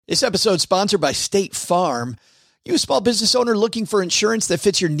This episode is sponsored by State Farm. You a small business owner looking for insurance that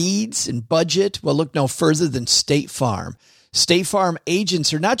fits your needs and budget? Well, look no further than State Farm. State Farm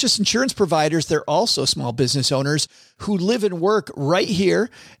agents are not just insurance providers, they're also small business owners who live and work right here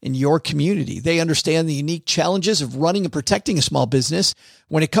in your community. They understand the unique challenges of running and protecting a small business.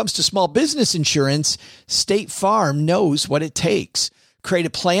 When it comes to small business insurance, State Farm knows what it takes. Create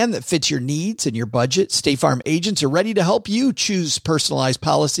a plan that fits your needs and your budget. State Farm agents are ready to help you choose personalized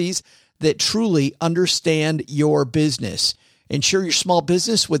policies that truly understand your business. Insure your small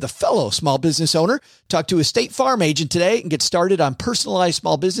business with a fellow small business owner. Talk to a State Farm agent today and get started on personalized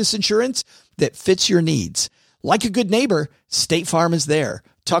small business insurance that fits your needs. Like a good neighbor, State Farm is there.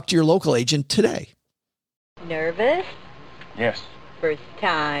 Talk to your local agent today. Nervous? Yes. First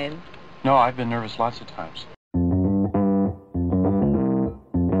time? No, I've been nervous lots of times.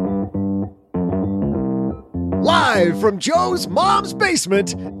 Live from Joe's mom's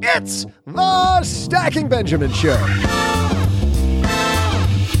basement, it's the Stacking Benjamin Show.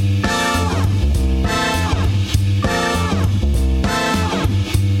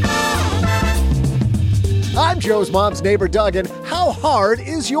 I'm Joe's mom's neighbor, Doug, and how hard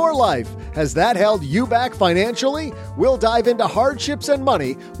is your life? Has that held you back financially? We'll dive into hardships and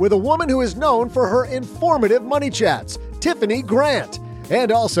money with a woman who is known for her informative money chats, Tiffany Grant.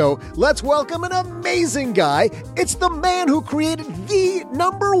 And also, let's welcome an amazing guy. It's the man who created the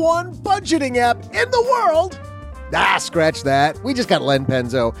 #1 budgeting app in the world. Scratch that. We just got Len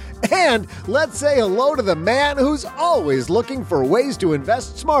Penzo. And let's say hello to the man who's always looking for ways to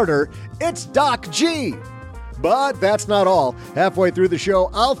invest smarter. It's Doc G. But that's not all. Halfway through the show,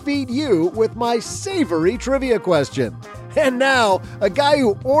 I'll feed you with my savory trivia question. And now, a guy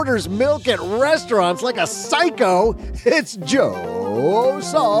who orders milk at restaurants like a psycho, it's Joe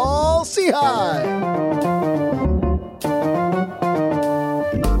Saul-Sehy.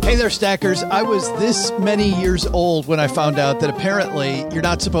 Hey there, Stackers. I was this many years old when I found out that apparently you're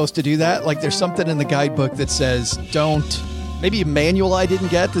not supposed to do that. Like there's something in the guidebook that says don't, maybe a manual I didn't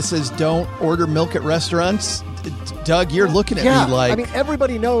get that says don't order milk at restaurants. Doug, you're looking at me like... I mean,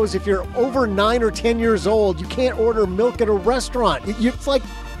 everybody knows if you're over 9 or 10 years old, you can't order milk at a restaurant. It's like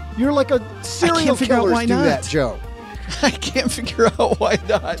you're like a serial killer do that, Joe. I can't figure out why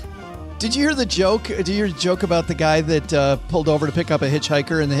not. Did you hear the joke? Did you hear the joke about the guy that pulled over to pick up a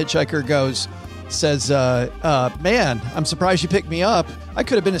hitchhiker, and the hitchhiker says, man, I'm surprised you picked me up. I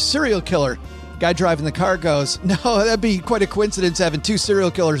could have been a serial killer. The guy driving the car goes, no, that'd be quite a coincidence having 2 serial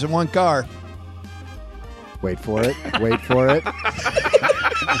killers in one car. Wait for it. Wait for it.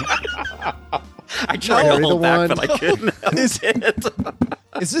 I tried to hold back, but I couldn't.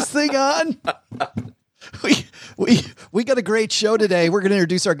 Is this thing on? We got a great show today. We're going to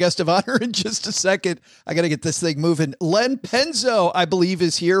introduce our guest of honor in just a second. I got to get this thing moving. Len Penzo, I believe,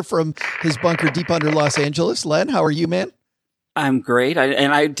 is here from his bunker deep under Los Angeles. Len, how are you, man? I'm great.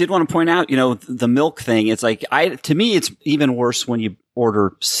 I did want to point out, the milk thing. It's like, to me, it's even worse when you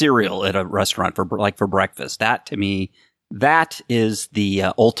order cereal at a restaurant for breakfast. That, to me, that is the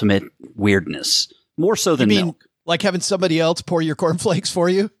ultimate weirdness. More so than milk. Like having somebody else pour your cornflakes for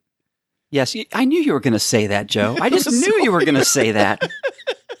you? Yes. I knew you were going to say that, Joe. I just knew you were going to say that.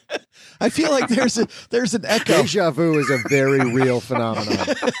 I feel like there's an echo. Deja vu is a very real phenomenon.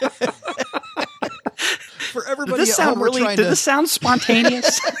 For everybody did this sound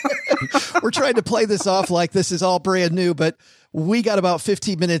spontaneous? We're trying to play this off like this is all brand new, but we got about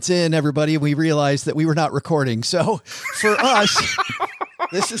 15 minutes in, everybody, and we realized that we were not recording. So for us,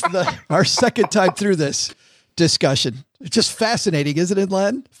 this is our second time through this discussion. It's just fascinating, isn't it,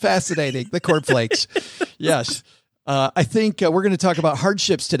 Len? Fascinating. The cornflakes. Yes. I think we're going to talk about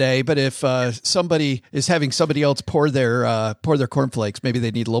hardships today, but if somebody is having somebody else pour their cornflakes, maybe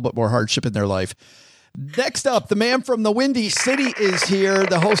they need a little bit more hardship in their life. Next up, the man from the Windy City is here,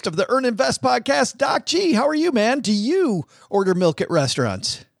 the host of the Earn Invest podcast, Doc G. How are you, man? Do you order milk at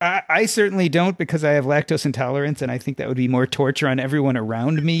restaurants? I certainly don't, because I have lactose intolerance, and I think that would be more torture on everyone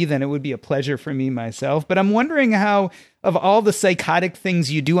around me than it would be a pleasure for me myself. But I'm wondering how, of all the psychotic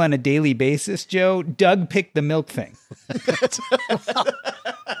things you do on a daily basis, Joe, Doug picked the milk thing.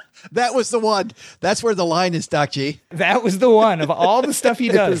 That was the one. That's where the line is, Doc G. That was the one of all the stuff he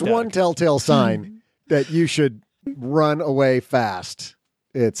does. There's one telltale sign that you should run away fast.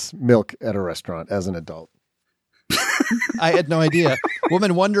 It's milk at a restaurant as an adult. I had no idea.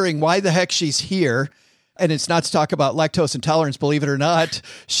 Woman wondering why the heck she's here. And it's not to talk about lactose intolerance, believe it or not.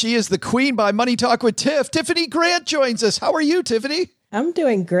 She is the queen by Money Talk with Tiff. Tiffany Grant joins us. How are you, Tiffany? I'm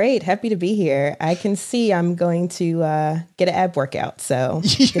doing great. Happy to be here. I can see I'm going to get an ab workout, so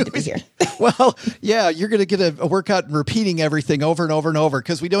good to be here. Well, yeah, you're going to get a workout and repeating everything over and over and over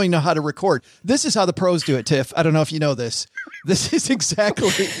because we don't even know how to record. This is how the pros do it, Tiff. I don't know if you know this. This is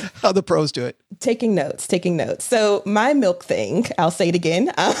exactly how the pros do it. Taking notes. So my milk thing, I'll say it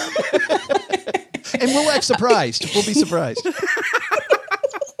again. And we'll act surprised. We'll be surprised.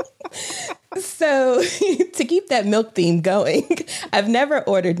 So to keep that milk theme going, I've never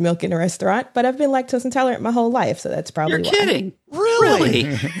ordered milk in a restaurant, but I've been lactose intolerant my whole life. So that's probably You're kidding.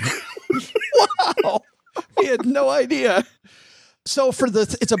 Really? Wow. We had no idea. So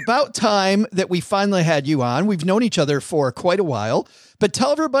it's about time that we finally had you on. We've known each other for quite a while, but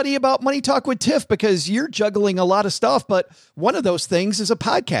tell everybody about Money Talk with Tiff because you're juggling a lot of stuff. But one of those things is a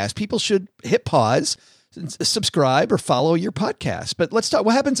podcast. People should hit pause, subscribe, or follow your podcast. But let's talk.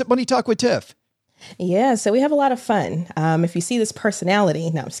 What happens at Money Talk with Tiff? Yeah, so we have a lot of fun. If you see this personality,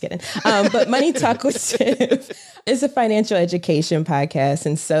 no, I'm just kidding. But Money Talk with Tiff is a financial education podcast.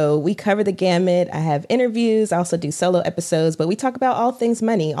 And so we cover the gamut. I have interviews. I also do solo episodes, but we talk about all things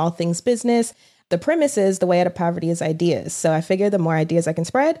money, all things business. The premise is the way out of poverty is ideas. So I figure the more ideas I can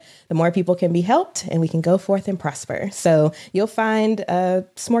spread, the more people can be helped and we can go forth and prosper. So you'll find a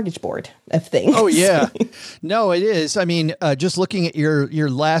smorgasbord of things. Oh, yeah. No, it is. I mean, just looking at your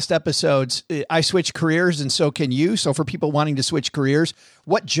last episodes, I switched careers and so can you. So for people wanting to switch careers,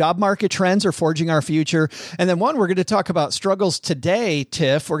 what job market trends are forging our future? And then we're going to talk about struggles today,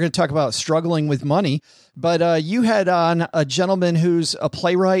 Tiff. We're going to talk about struggling with money. But you had on a gentleman who's a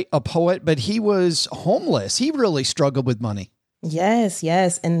playwright, a poet, but he was homeless. He really struggled with money. Yes.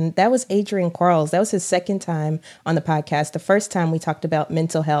 And that was Adrian Quarles. That was his second time on the podcast. The first time we talked about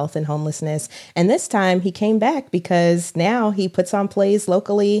mental health and homelessness. And this time he came back because now he puts on plays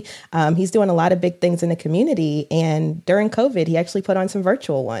locally. He's doing a lot of big things in the community. And during COVID, he actually put on some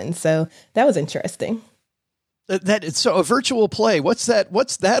virtual ones. So that was interesting. So a virtual play. What's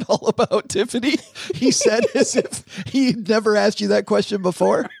that all about, Tiffany? He said as if he'd never asked you that question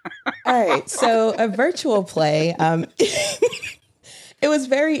before. All right. So a virtual play, it was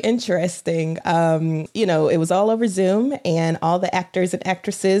very interesting. It was all over Zoom and all the actors and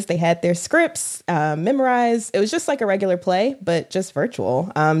actresses, they had their scripts memorized. It was just like a regular play, but just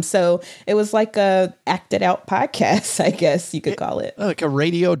virtual. So it was like a acted out podcast, I guess you could call it. Like a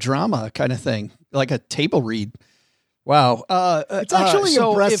radio drama kind of thing, like a table read. Wow. It's actually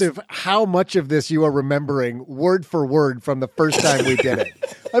impressive how much of this you are remembering word for word from the first time we did it.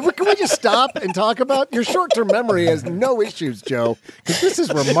 Can we just stop and talk about your short-term memory has no issues, Joe, because this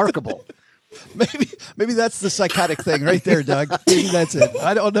is remarkable. Maybe that's the psychotic thing right there, Doug. Maybe that's it.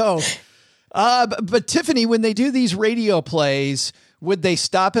 I don't know. But Tiffany, when they do these radio plays, would they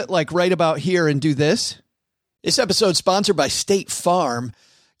stop it like right about here and do this? This episode is sponsored by State Farm.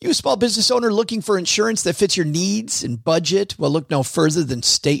 You a small business owner looking for insurance that fits your needs and budget? Well, look no further than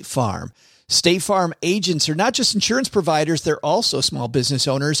State Farm. State Farm agents are not just insurance providers, they're also small business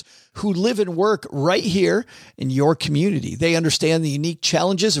owners who live and work right here in your community. They understand the unique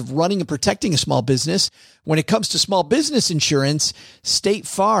challenges of running and protecting a small business. When it comes to small business insurance, State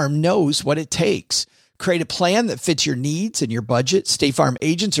Farm knows what it takes. Create a plan that fits your needs and your budget. State Farm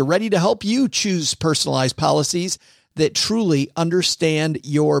agents are ready to help you choose personalized policies that truly understand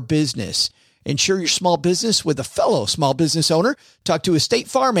your business. Insure your small business with a fellow small business owner. Talk to a State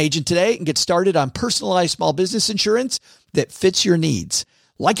Farm agent today and get started on personalized small business insurance that fits your needs.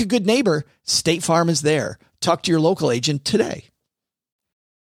 Like a good neighbor, State Farm is there. Talk to your local agent today.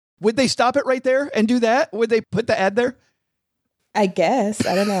 Would they stop it right there and do that? Would they put the ad there? I guess.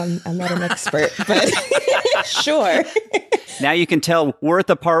 I don't know. I'm not an expert, but sure. Now you can tell we're at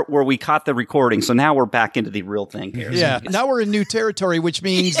the part where we caught the recording. So now we're back into the real thing here. Yeah. Now we're in new territory, which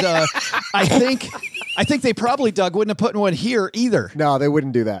means I think they probably, Doug, wouldn't have put one here either. No, they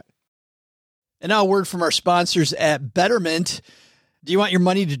wouldn't do that. And now a word from our sponsors at Betterment. Do you want your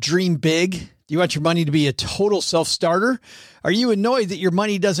money to dream big? Do you want your money to be a total self-starter? Are you annoyed that your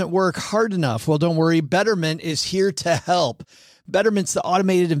money doesn't work hard enough? Well, don't worry. Betterment is here to help. Betterment's the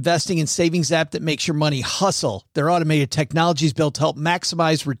automated investing and savings app that makes your money hustle. Their automated technology is built to help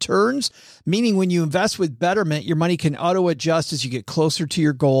maximize returns, meaning when you invest with Betterment, your money can auto-adjust as you get closer to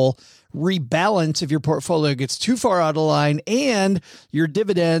your goal, rebalance if your portfolio gets too far out of line, and your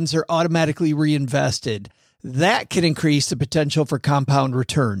dividends are automatically reinvested. That can increase the potential for compound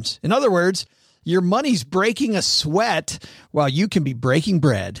returns. In other words, your money's breaking a sweat while you can be breaking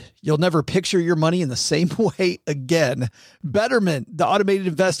bread. You'll never picture your money in the same way again. Betterment, the automated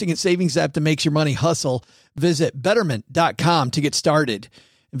investing and savings app that makes your money hustle. Visit betterment.com to get started.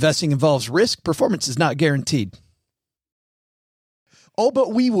 Investing involves risk. Performance is not guaranteed. Oh,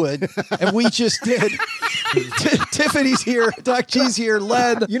 but we would. And we just did. Tiffany's here. Doc G's here.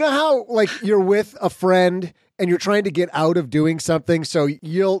 Len. You know how like you're with a friend and you're trying to get out of doing something, so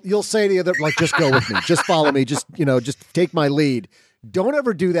you'll say to the other, like, just go with me, just follow me, just take my lead. Don't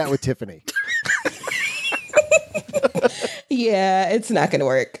ever do that with Tiffany. Yeah, it's not going to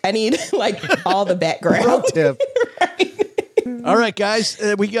work. I need like all the background. Pro tip. Right. All right, guys.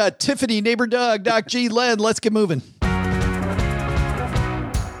 We got Tiffany, Neighbor Doug, Doc G, Len. Let's get moving.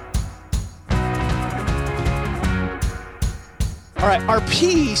 All right, our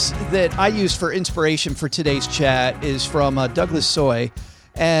piece that I used for inspiration for today's chat is from Douglas Soy,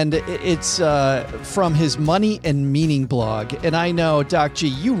 and it's from his Money and Meaning blog. And I know, Doc G,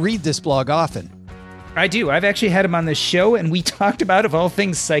 you read this blog often. I do. I've actually had him on this show, and we talked about, of all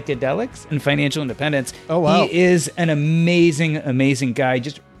things, psychedelics and financial independence. Oh, wow. He is an amazing, amazing guy,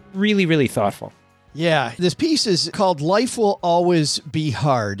 just really, really thoughtful. Yeah, this piece is called Life Will Always Be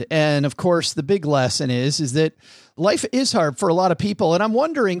Hard. And of course, the big lesson is that life is hard for a lot of people. And I'm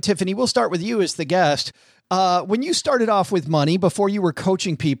wondering, Tiffany, we'll start with you as the guest. When you started off with money, before you were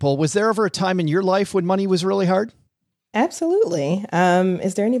coaching people, was there ever a time in your life when money was really hard? Absolutely.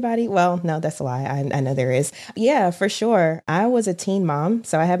 Is there anybody? Well, no, that's a lie. I know there is. Yeah, for sure. I was a teen mom.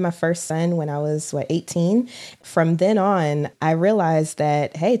 So I had my first son when I was, 18. From then on, I realized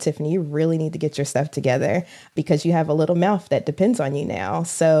that, hey, Tiffany, you really need to get your stuff together because you have a little mouth that depends on you now.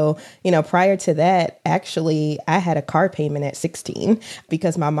 So, prior to that, actually, I had a car payment at 16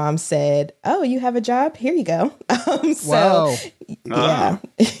 because my mom said, oh, you have a job? Here you go. Wow. Yeah.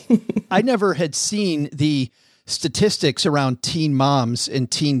 I never had seen the statistics around teen moms and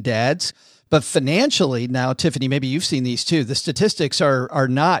teen dads, but financially now, Tiffany, maybe you've seen these too. The statistics are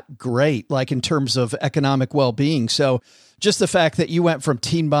not great, like in terms of economic well-being. So just the fact that you went from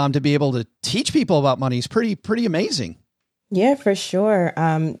teen mom to be able to teach people about money is pretty amazing. Yeah, for sure.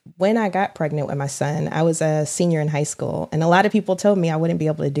 When I got pregnant with my son, I was a senior in high school, and a lot of people told me I wouldn't be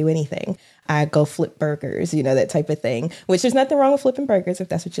able to do anything. I'd go flip burgers, that type of thing, which there's nothing wrong with flipping burgers if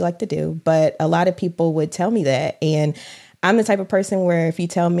that's what you like to do. But a lot of people would tell me that. And I'm the type of person where if you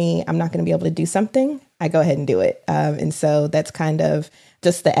tell me I'm not going to be able to do something, I go ahead and do it. And so that's kind of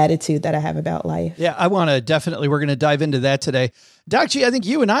just the attitude that I have about life. Yeah, we're going to dive into that today. Doc G, I think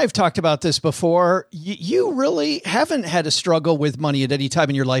you and I have talked about this before. You really haven't had a struggle with money at any time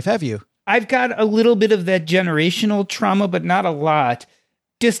in your life, have you? I've got a little bit of that generational trauma, but not a lot.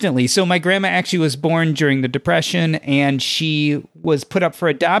 Distantly. So my grandma actually was born during the Depression, and she was put up for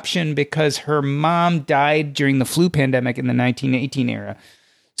adoption because her mom died during the flu pandemic in the 1918 era.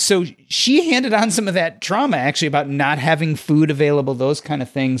 So she handed on some of that trauma, actually, about not having food available, those kind of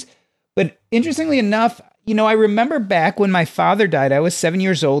things. But interestingly enough, I remember back when my father died, I was 7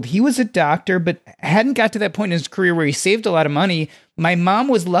 years old. He was a doctor, but hadn't got to that point in his career where he saved a lot of money. My mom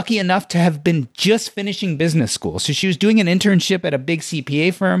was lucky enough to have been just finishing business school. So she was doing an internship at a big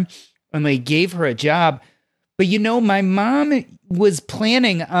CPA firm, and they gave her a job. But my mom was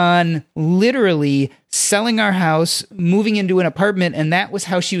planning on literally selling our house, moving into an apartment, and that was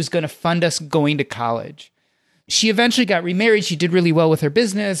how she was going to fund us going to college. She eventually got remarried. She did really well with her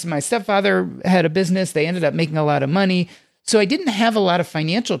business. My stepfather had a business. They ended up making a lot of money. So I didn't have a lot of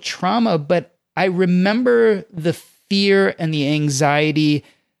financial trauma, but I remember the fear and the anxiety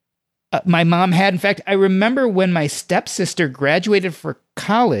my mom had. In fact, I remember when my stepsister graduated for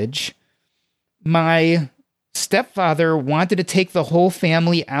college, my stepfather wanted to take the whole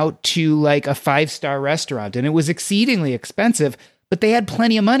family out to like a 5-star restaurant, and it was exceedingly expensive. But they had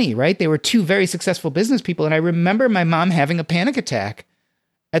plenty of money, right? They were two very successful business people. And I remember my mom having a panic attack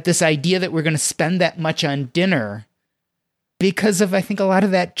at this idea that we're going to spend that much on dinner because of, I think, a lot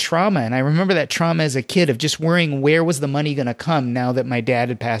of that trauma. And I remember that trauma as a kid of just worrying where was the money going to come now that my dad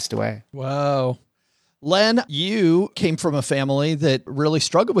had passed away. Wow. Len, you came from a family that really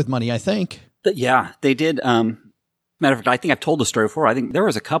struggled with money, I think. Yeah, they did. Matter of fact, I think I've told the story before. I think there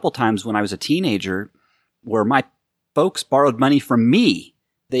was a couple times when I was a teenager where my folks borrowed money from me.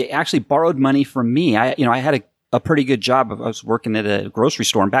 They actually borrowed money from me. I had a pretty good job. I was working at a grocery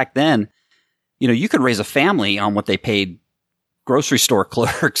store. And back then, you could raise a family on what they paid grocery store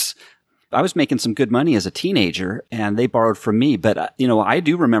clerks. I was making some good money as a teenager, and they borrowed from me. But, I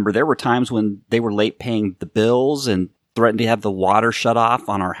do remember there were times when they were late paying the bills and threatened to have the water shut off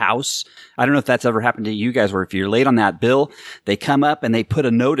on our house. I don't know if that's ever happened to you guys, where if you're late on that bill, they come up and they put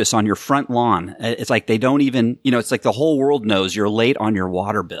a notice on your front lawn. It's like they don't even, it's like the whole world knows you're late on your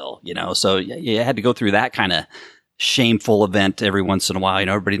water bill, so you had to go through that kind of shameful event every once in a while.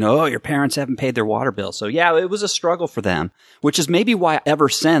 Everybody know, your parents haven't paid their water bill. So yeah, it was a struggle for them, which is maybe why ever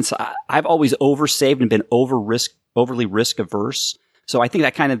since I've always oversaved and been overly risk averse. So I think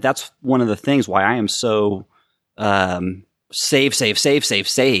that's one of the things why I am so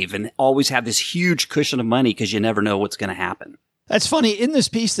save, and always have this huge cushion of money because you never know what's going to happen. That's funny. In this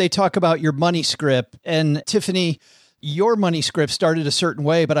piece, they talk about your money script. And Tiffany, your money script started a certain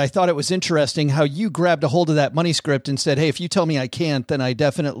way, but I thought it was interesting how you grabbed a hold of that money script and said, hey, if you tell me I can't, then I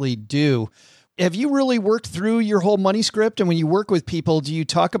definitely do. Have you really worked through your whole money script? And when you work with people, do you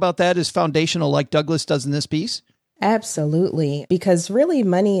talk about that as foundational like Douglas does in this piece? Absolutely. Because really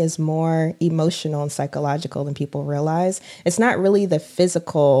money is more emotional and psychological than people realize. It's not really the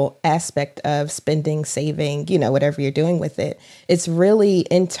physical aspect of spending, saving, whatever you're doing with it. It's really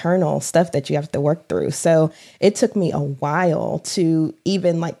internal stuff that you have to work through. So it took me a while to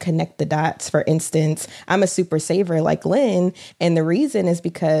even connect the dots. For instance, I'm a super saver like Lynn. And the reason is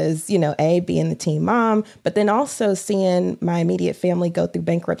because, A, being the teen mom, but then also seeing my immediate family go through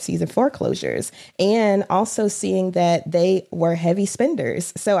bankruptcies and foreclosures, and also seeing that they were heavy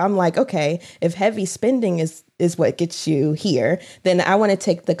spenders. So I'm like, okay, if heavy spending is what gets you here, then I want to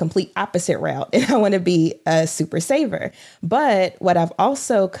take the complete opposite route and I want to be a super saver. But what I've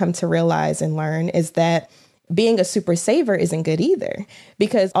also come to realize and learn is that being a super saver isn't good either,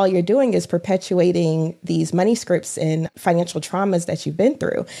 because all you're doing is perpetuating these money scripts and financial traumas that you've been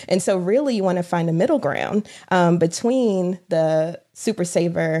through. And so really you want to find a middle ground between the super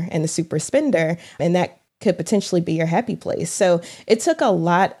saver and the super spender, and that could potentially be your happy place. So it took a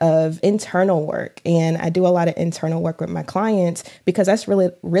lot of internal work, and I do a lot of internal work with my clients because that's really,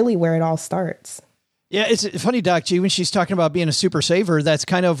 really where it all starts. Yeah, it's funny, Doc G, when she's talking about being a super saver, that's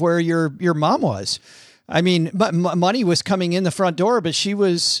kind of where your mom was. I mean, money was coming in the front door, but she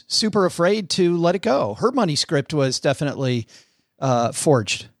was super afraid to let it go. Her money script was definitely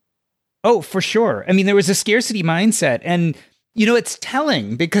forged. Oh, for sure. I mean, there was a scarcity mindset, and it's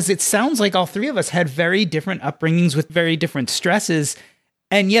telling because it sounds like all three of us had very different upbringings with very different stresses.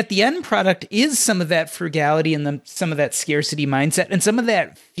 And yet the end product is some of that frugality and some of that scarcity mindset and some of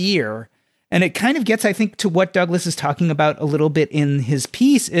that fear. And it kind of gets, I think, to what Douglas is talking about a little bit in his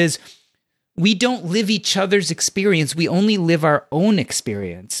piece is we don't live each other's experience. We only live our own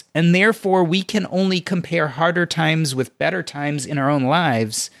experience. And therefore, we can only compare harder times with better times in our own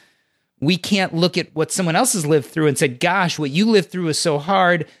lives. We can't look at what someone else has lived through and say, gosh, what you lived through is so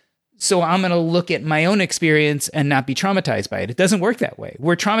hard, so I'm going to look at my own experience and not be traumatized by it. It doesn't work that way.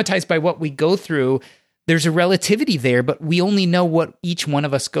 We're traumatized by what we go through. There's a relativity there, but we only know what each one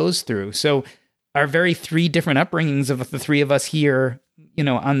of us goes through. So our very three different upbringings of the three of us here,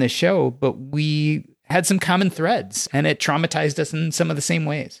 on this show, but we had some common threads and it traumatized us in some of the same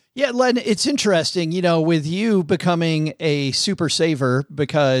ways. Yeah, Len, it's interesting, with you becoming a super saver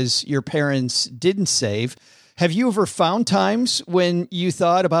because your parents didn't save. Have you ever found times when you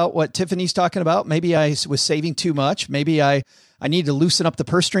thought about what Tiffany's talking about? Maybe I was saving too much. Maybe I need to loosen up the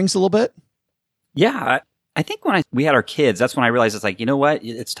purse strings a little bit. Yeah. I think when we had our kids, that's when I realized it's like, you know what?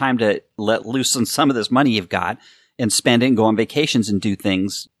 It's time to let loose on some of this money you've got and spend it and go on vacations and do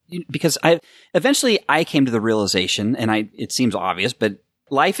things. Because eventually I came to the realization, and it seems obvious, but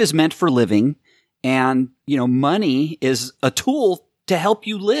life is meant for living, and money is a tool to help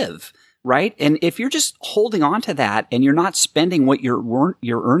you live, right? And if you're just holding on to that and you're not spending what you're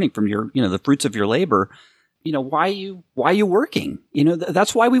earning from your the fruits of your labor, why are you working?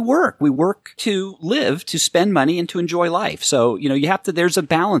 That's why we work. We work to live, to spend money, and to enjoy life. So you have to. There's a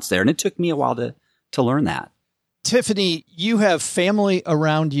balance there, and it took me a while to learn that. Tiffany, you have family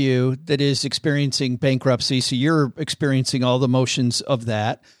around you that is experiencing bankruptcy, so you're experiencing all the motions of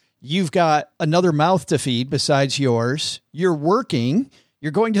that. You've got another mouth to feed besides yours. You're working.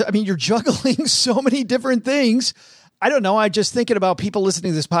 You're juggling so many different things. I don't know. I'm just thinking about people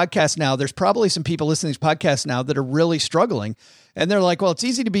listening to this podcast now. There's probably some people listening to this podcast now that are really struggling. And they're like, well, it's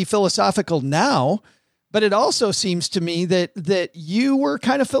easy to be philosophical now, but it also seems to me that you were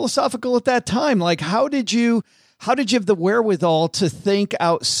kind of philosophical at that time. Like, how did you have the wherewithal to think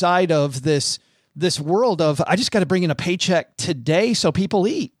outside of this world of, I just got to bring in a paycheck today so people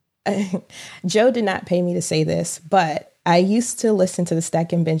eat? Joe did not pay me to say this, but I used to listen to the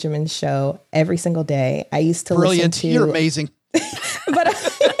Stack and Benjamin show every single day. I used to listen to... You're amazing. But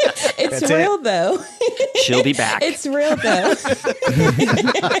it's real, though. She'll be back. It's real, though.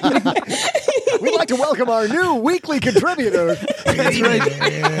 We'd like to welcome our new weekly contributor. That's right.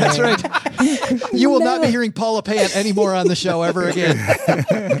 That's right. You will not be hearing Paula Pant anymore on the show ever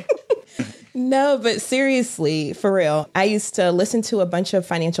again. No, but seriously, for real, I used to listen to a bunch of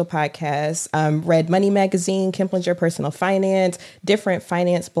financial podcasts, read Money Magazine, Kimplinger Personal Finance, different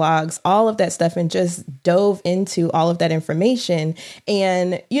finance blogs, all of that stuff, and just dove into all of that information.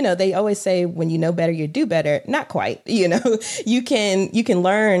 And, you know, they always say when you know better, you do better. Not quite, you know, you can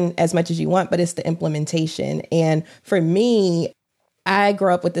learn as much as you want, but it's the implementation. And for me, I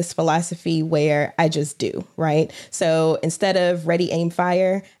grew up with this philosophy where I just do, right? So instead of ready, aim,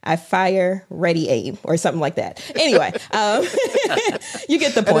 fire, I fire, ready, aim, or something like that. Anyway, you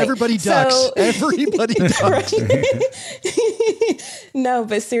get the point. And everybody ducks. Everybody ducks. No,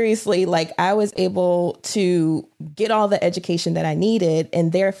 but seriously, like I was able to get all the education that I needed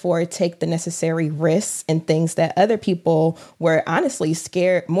and therefore take the necessary risks and things that other people were honestly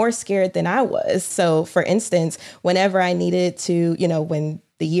more scared than I was. So for instance, whenever I needed to, you know, when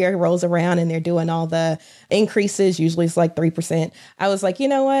the year rolls around and they're doing all the increases, usually it's like 3%, I was like, you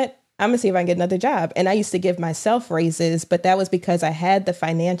know what? I'm going to see if I can get another job. And I used to give myself raises, but that was because I had the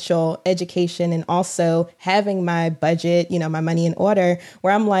financial education and also having my budget, you know, my money in order,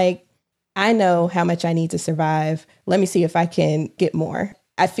 where I'm like, I know how much I need to survive. Let me see if I can get more.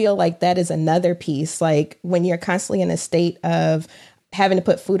 I feel like that is another piece. Like when you're constantly in a state of having to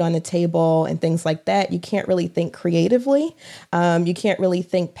put food on the table and things like that, you can't really think creatively. You can't really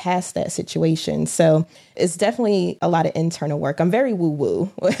think past that situation. So it's definitely a lot of internal work. I'm very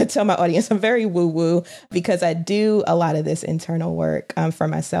woo-woo. I tell my audience I'm very woo-woo because I do a lot of this internal work for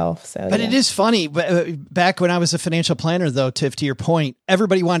myself. So, but it is funny. Back when I was a financial planner, though, Tiff, to your point,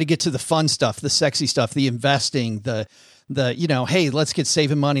 everybody wanted to get to the fun stuff, the sexy stuff, the investing, the you know, hey, let's get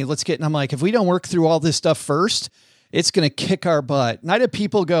saving money. And I'm like, if we don't work through all this stuff first, it's going to kick our butt. And I had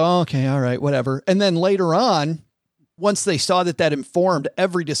people go, oh, okay, all right, whatever. And then later on, once they saw that informed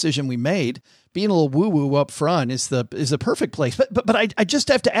every decision we made, being a little woo-woo up front is the perfect place. But I just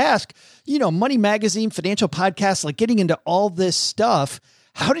have to ask, you know, Money Magazine, financial podcasts, like getting into all this stuff,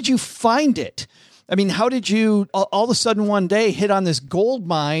 how did you find it? I mean, how did you all of a sudden one day hit on this gold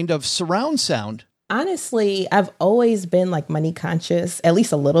mine of surround sound? Honestly, I've always been like money conscious, at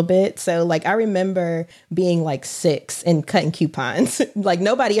least a little bit. So like I remember being like 6 and cutting coupons. Like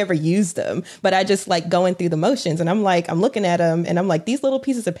nobody ever used them, but I just like going through the motions and I'm looking at them and I'm like, these little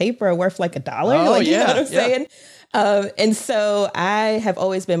pieces of paper are worth like $1. Oh, like, you yeah, know what I'm saying? And so I have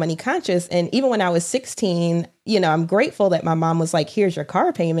always been money conscious. And even when I was 16, you know, I'm grateful that my mom was like, here's your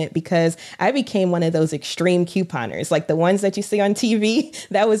car payment, because I became one of those extreme couponers, like the ones that you see on TV.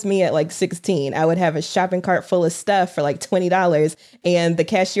 That was me at like 16. I would have a shopping cart full of stuff for like $20. And the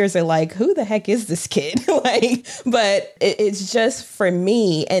cashiers are like, who the heck is this kid? But it's just for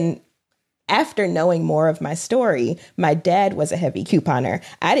me. And after knowing more of my story, my dad was a heavy couponer.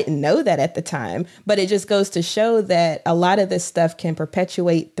 I didn't know that at the time, but it just goes to show that a lot of this stuff can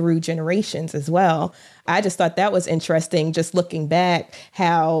perpetuate through generations as well. I just thought that was interesting, just looking back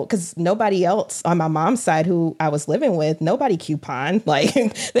how, because nobody else on my mom's side who I was living with, nobody couponed. Like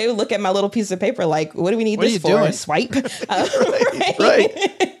they would look at my little piece of paper like, what do we need this for? Doing? Swipe?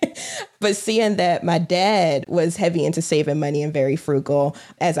 Right. But seeing that my dad was heavy into saving money and very frugal,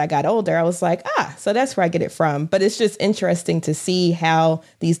 as I got older, I was like, so that's where I get it from. But it's just interesting to see how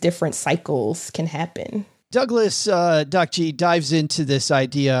these different cycles can happen. Douglas, Doc G, dives into this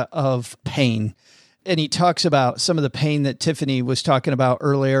idea of pain. And he talks about some of the pain that Tiffany was talking about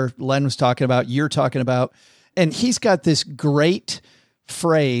earlier, Len was talking about, you're talking about. And he's got this great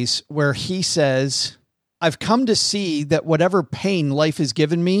phrase where he says, I've come to see that whatever pain life has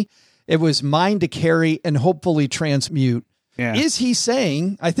given me, it was mine to carry and hopefully transmute. Yeah. Is he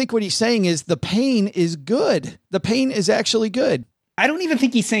saying, I think what he's saying is the pain is good. The pain is actually good. I don't even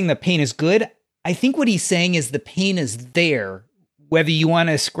think he's saying the pain is good. I think what he's saying is the pain is there, whether you want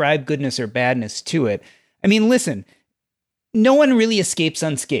to ascribe goodness or badness to it. I mean, listen, no one really escapes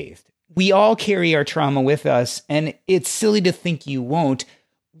unscathed. We all carry our trauma with us, and it's silly to think you won't.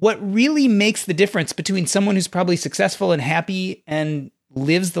 What really makes the difference between someone who's probably successful and happy and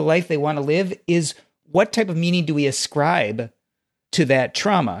lives the life they want to live is what type of meaning do we ascribe to that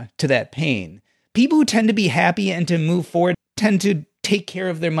trauma, to that pain. People who tend to be happy and to move forward tend to take care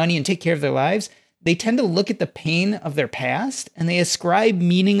of their money and take care of their lives. They tend to look at the pain of their past and they ascribe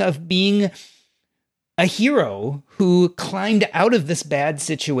meaning of being a hero who climbed out of this bad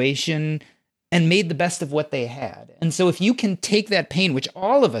situation and made the best of what they had. And so if you can take that pain, which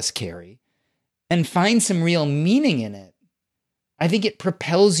all of us carry, and find some real meaning in it, I think it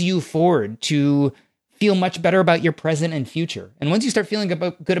propels you forward to feel much better about your present and future. And once you start feeling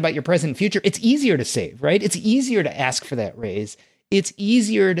good about your present and future, it's easier to save, right? It's easier to ask for that raise. It's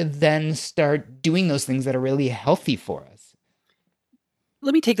easier to then start doing those things that are really healthy for us.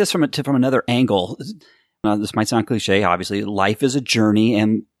 let me take this from another angle. This might sound cliche. Obviously, life is a journey,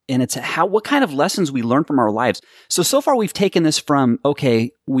 and it's what kind of lessons we learn from our lives. So far we've taken this from,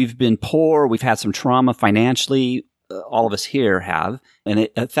 okay, we've been poor, we've had some trauma financially, all of us here have, and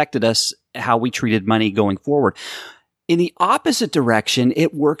it affected us how we treated money going forward. In the opposite direction,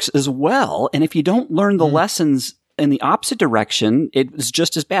 it works as well. And if you don't learn the lessons in the opposite direction, it is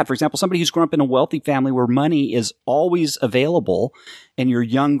just as bad. For example, somebody who's grown up in a wealthy family where money is always available and you're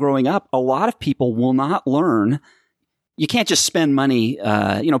young growing up, a lot of people will not learn. You can't just spend money.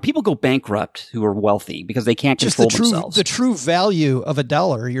 People go bankrupt who are wealthy because they can't control themselves. The true value of a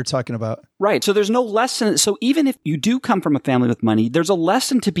dollar you're talking about. Right. So there's no lesson. So even if you do come from a family with money, there's a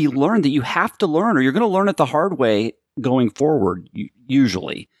lesson to be learned that you have to learn, or you're going to learn it the hard way going forward,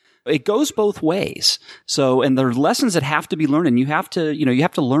 usually. It goes both ways. So, and there are lessons that have to be learned, and you have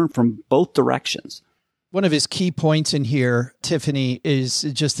to learn from both directions. One of his key points in here, Tiffany, is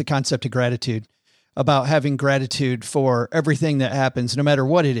just the concept of gratitude, about having gratitude for everything that happens, no matter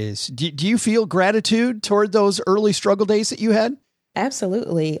what it is. Do you feel gratitude toward those early struggle days that you had?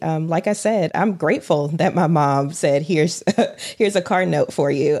 Absolutely. Like I said, I'm grateful that my mom said, here's a car note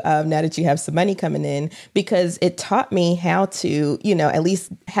for you now that you have some money coming in, because it taught me how to, at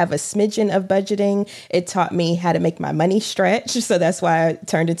least have a smidgen of budgeting. It taught me how to make my money stretch. So that's why I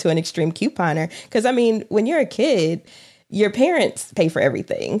turned into an extreme couponer. Because, when you're a kid, your parents pay for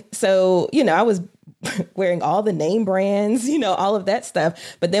everything. So, I was wearing all the name brands, all of that stuff.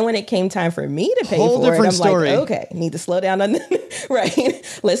 But then when it came time for me to pay for it, I'm like, okay, need to slow down on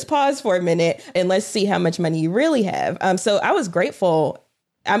right. Let's pause for a minute and let's see how much money you really have. So I was grateful.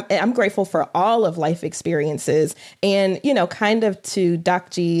 I'm grateful for all of life experiences. And, kind of to Doc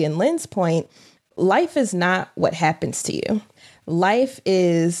G and Lynn's point, life is not what happens to you. Life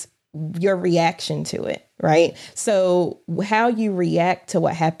is your reaction to it, right? So how you react to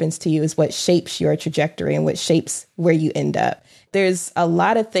what happens to you is what shapes your trajectory and what shapes where you end up. There's a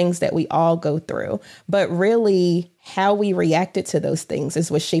lot of things that we all go through, but really how we reacted to those things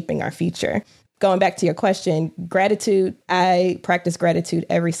is what's shaping our future. Going back to your question, gratitude, I practice gratitude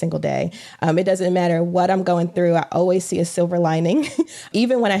every single day. It doesn't matter what I'm going through. I always see a silver lining.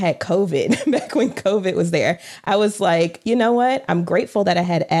 Even when I had COVID, back when COVID was there, I was like, you know what? I'm grateful that I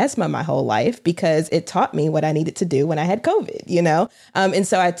had asthma my whole life because it taught me what I needed to do when I had COVID, And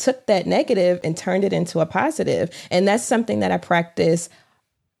so I took that negative and turned it into a positive. And that's something that I practice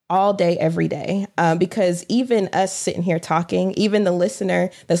all day, every day, because even us sitting here talking, even the listener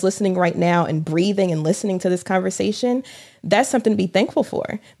that's listening right now and breathing and listening to this conversation, that's something to be thankful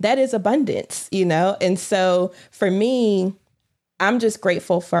for. That is abundance, And so for me, I'm just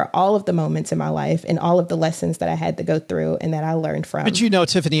grateful for all of the moments in my life and all of the lessons that I had to go through and that I learned from. But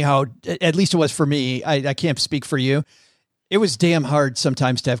Tiffany, how, at least it was for me, I can't speak for you. It was damn hard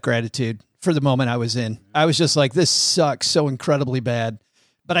sometimes to have gratitude for the moment I was in. I was just like, this sucks so incredibly bad.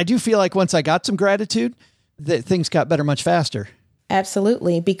 But I do feel like once I got some gratitude, that things got better much faster.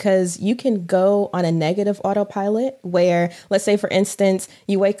 Absolutely, because you can go on a negative autopilot where, let's say, for instance,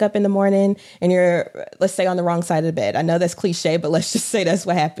 you wake up in the morning and you're, let's say, on the wrong side of the bed. I know that's cliche, but let's just say that's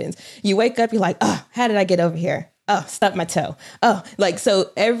what happens. You wake up, you're like, oh, how did I get over here? Oh, stubbed my toe. Oh, so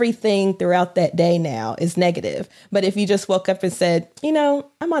everything throughout that day now is negative. But if you just woke up and said,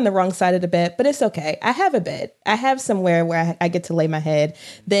 I'm on the wrong side of the bed, but it's okay. I have a bed. I have somewhere where I get to lay my head.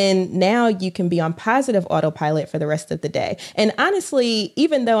 Then now you can be on positive autopilot for the rest of the day. And honestly,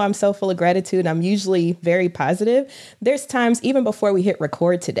 even though I'm so full of gratitude, I'm usually very positive. There's times even before we hit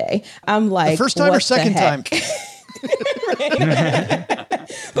record today, I'm like, the first time or second time?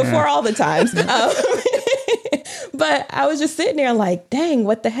 Before all the times. But I was just sitting there like, dang,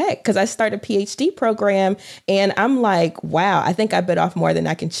 what the heck? Because I started a PhD program and I'm like, wow, I think I bit off more than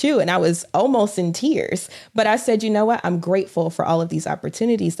I can chew. And I was almost in tears. But I said, you know what? I'm grateful for all of these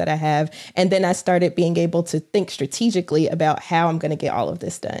opportunities that I have. And then I started being able to think strategically about how I'm going to get all of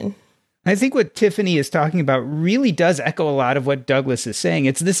this done. I think what Tiffany is talking about really does echo a lot of what Douglas is saying.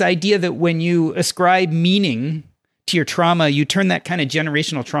 It's this idea that when you ascribe meaning to your trauma, you turn that kind of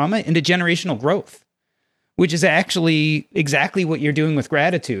generational trauma into generational growth, which is actually exactly what you're doing with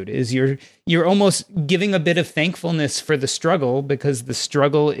gratitude. Is you're almost giving a bit of thankfulness for the struggle, because the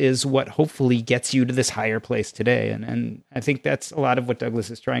struggle is what hopefully gets you to this higher place today. And I think that's a lot of what Douglas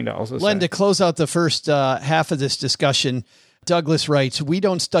is trying to also say. Len, to close out the first half of this discussion, Douglas writes, we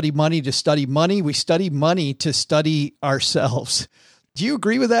don't study money to study money. We study money to study ourselves. Do you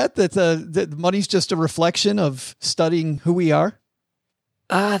agree with that? That money's just a reflection of studying who we are?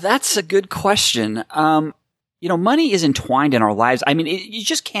 That's a good question. Money is entwined in our lives. I mean, you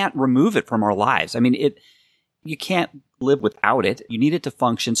just can't remove it from our lives. I mean, you can't live without it. You need it to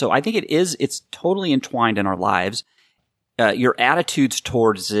function. So I think it's totally entwined in our lives. Your attitudes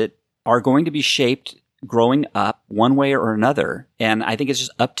towards it are going to be shaped growing up one way or another. And I think it's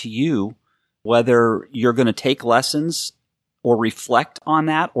just up to you whether you're going to take lessons or reflect on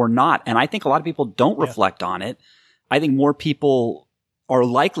that or not. And I think a lot of people don't reflect on it. I think more people are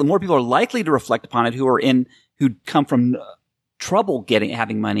likely to reflect upon it who come from trouble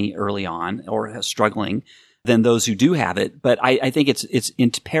having money early on or struggling than those who do have it. But I think it's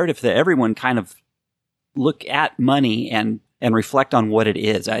imperative that everyone kind of look at money and reflect on what it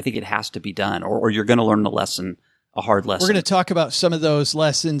is. I think it has to be done, or you're going to learn a hard lesson. We're going to talk about some of those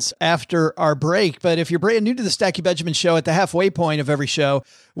lessons after our break. But if you're brand new to the Stacking Benjamin Show, at the halfway point of every show,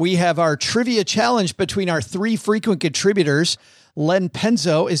 we have our trivia challenge between our 3 frequent contributors. Len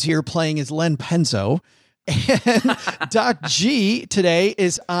Penzo is here playing as Len Penzo. And Doc G today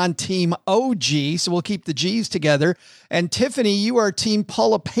is on Team OG, so we'll keep the G's together. And Tiffany, you are Team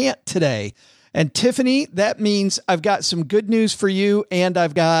Paula Pant today. And Tiffany, that means I've got some good news for you and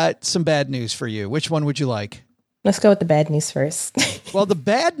I've got some bad news for you. Which one would you like? Let's go with the bad news first. Well, the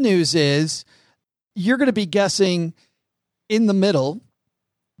bad news is you're going to be guessing in the middle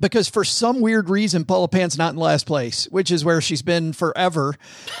because for some weird reason, Paula Pant's not in last place, which is where she's been forever.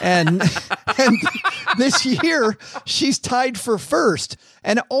 And this year she's tied for first,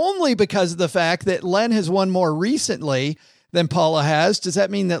 and only because of the fact that Len has won more recently than Paula has. Does that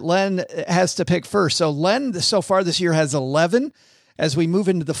mean that Len has to pick first? So Len so far this year has 11. As we move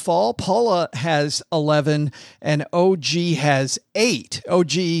into the fall, Paula has 11 and OG has 8.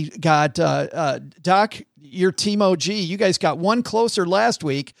 OG got, Doc, your Team OG, you guys got one closer last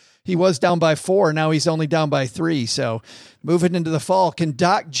week. He was down by 4. Now he's only down by 3. So moving into the fall, can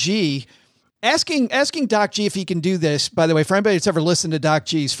Doc G, asking Doc G if he can do this, by the way, for anybody that's ever listened to Doc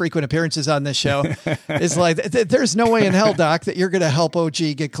G's frequent appearances on this show, is like, there's no way in hell, Doc, that you're going to help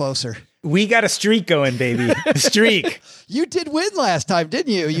OG get closer. We got a streak going, baby. A streak. You did win last time,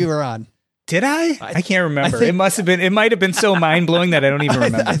 didn't you? You were on. Did I? I can't remember. It might have been so mind blowing that I don't even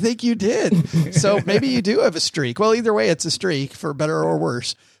remember. I think you did. So maybe you do have a streak. Well, either way, it's a streak for better or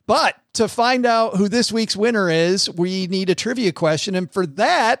worse. But to find out who this week's winner is, we need a trivia question. And for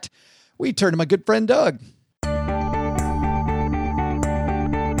that, we turn to my good friend, Doug.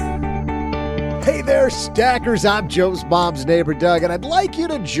 Hey there, stackers. I'm Joe's mom's neighbor, Doug, and I'd like you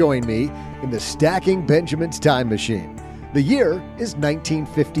to join me in the Stacking Benjamin's Time Machine. The year is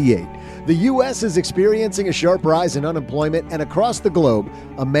 1958. The U.S. is experiencing a sharp rise in unemployment, and across the globe,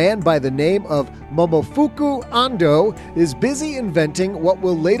 a man by the name of Momofuku Ando is busy inventing what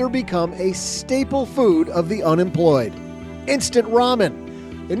will later become a staple food of the unemployed: instant ramen.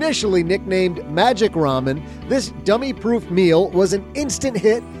 Initially nicknamed Magic Ramen, this dummy-proof meal was an instant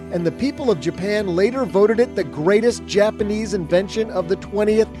hit, and the people of Japan later voted it the greatest Japanese invention of the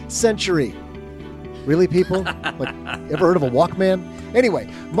 20th century. Really, people? Like, ever heard of a Walkman? Anyway,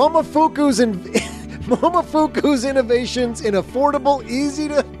 Momofuku's innovations in affordable,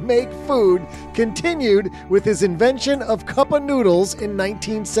 easy-to-make food continued with his invention of cup of noodles in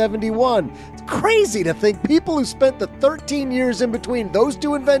 1971. It's crazy to think people who spent the 13 years in between those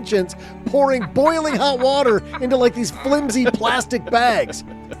two inventions pouring boiling hot water into like these flimsy plastic bags.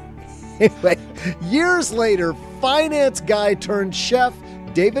 Anyway, years later, finance guy turned chef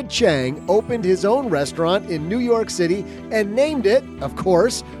David Chang opened his own restaurant in New York City and named it, of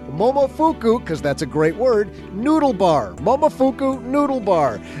course, Momofuku, because that's a great word, Noodle Bar. Momofuku Noodle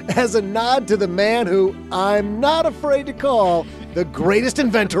Bar, as a nod to the man who I'm not afraid to call the greatest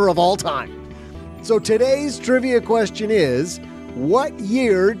inventor of all time. So today's trivia question is, what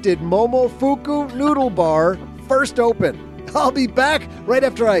year did Momofuku Noodle Bar first open? I'll be back right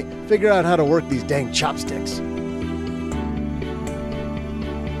after I figure out how to work these dang chopsticks.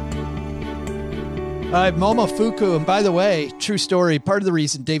 Momofuku, and by the way, true story, part of the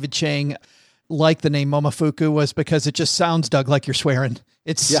reason David Chang liked the name Momofuku was because it just sounds, Doug, like you're swearing.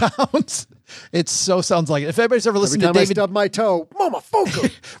 It sounds like it. If anybody's ever listened to David... I stub my toe, Momofuku!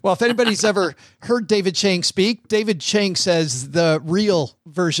 Well, if anybody's ever heard David Chang speak, David Chang says the real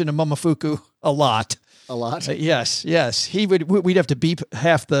version of Momofuku a lot. A lot? Yes. We'd have to beep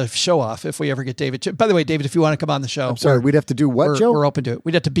half the show off if we ever get David. By the way, David, if you want to come on the show... I'm sorry, we'd have to do what, Joe? We're open to it.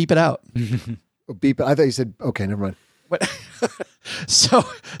 We'd have to beep it out. Beep. I thought you said, okay, never mind. So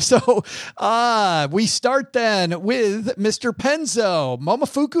we start then with Mr. Penzo,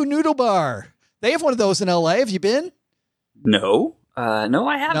 Momofuku Noodle Bar. They have one of those in LA. Have you been? No, I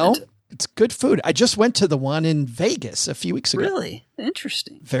haven't. No, it's good food. I just went to the one in Vegas a few weeks ago. Really?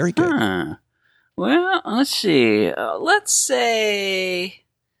 Interesting. Very good. Huh. Well, let's see. Let's say,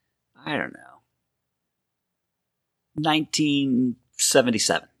 I don't know.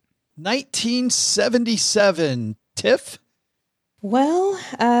 1977. 1977. Tiff? Well,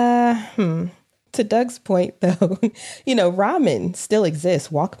 to Doug's point, though, ramen still exists.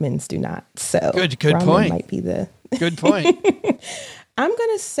 Walkmans do not. So Good ramen point. might be the... Good point. I'm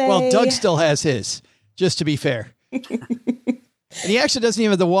going to say... Well, Doug still has his, just to be fair. And he actually doesn't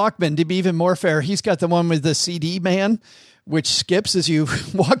even have the Walkman. To be even more fair, he's got the one with the CD man, which skips as you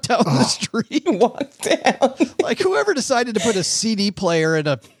walk down the street. Walk down. Like whoever decided to put a CD player in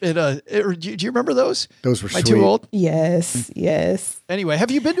a. Do you remember those? Those were Am I sweet. too old? Yes. Anyway,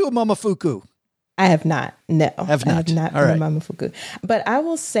 have you been to a Momofuku? I have not. No. Have not. I have not All been right. to Momofuku. But I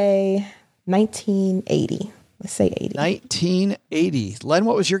will say 1980. Let's say 80. 1980. Len,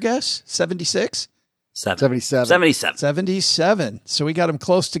 what was your guess? 76? 77. 77. 77. So we got them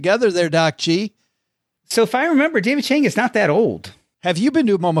close together there, Doc G. So if I remember, David Chang is not that old. Have you been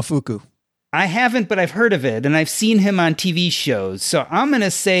to Momofuku? I haven't, but I've heard of it, and I've seen him on TV shows. So I'm going to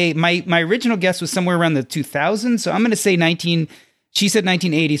say my original guess was somewhere around the 2000s. So I'm going to say she said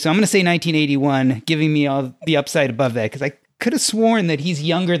 1980, so I'm going to say 1981, giving me all the upside above that, because I could have sworn that he's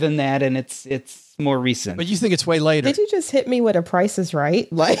younger than that, and it's more recent. But you think it's way later. Did you just hit me with a Price is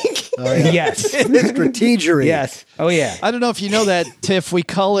Right? Like, Yes. Strategery. Yes. Oh, yeah. I don't know if you know that, Tiff. We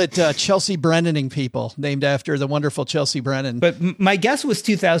call it Chelsea Brennaning people, named after the wonderful Chelsea Brennan. But my guess was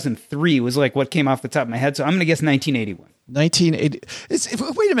 2003 was like what came off the top of my head, so I'm going to guess 1981.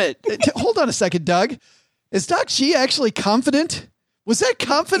 1980. Wait a minute. Hold on a second, Doug. Is Doc G actually confident? Was that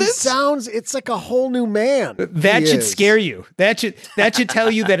confidence? It's like a whole new man. That He should is. scare you. That should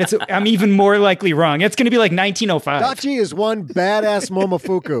tell you that I'm even more likely wrong. It's going to be like 1905. Doc G is one badass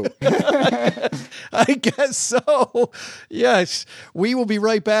Momofuku. I guess so. Yes. We will be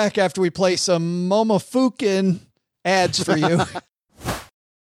right back after we play some Momofukin ads for you.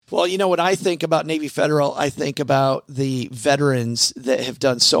 Well, when I think about Navy Federal, I think about the veterans that have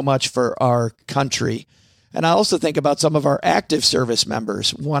done so much for our country. And I also think about some of our active service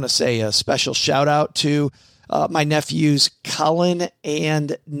members. Want to say a special shout out to my nephews, Colin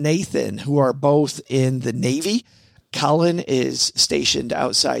and Nathan, who are both in the Navy. Colin is stationed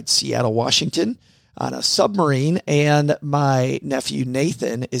outside Seattle, Washington on a submarine. And my nephew,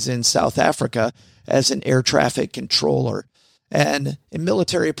 Nathan, is in South Africa as an air traffic controller. And in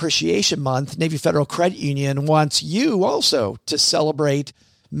Military Appreciation Month, Navy Federal Credit Union wants you also to celebrate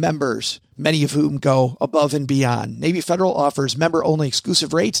members, many of whom go above and beyond. Navy Federal offers member-only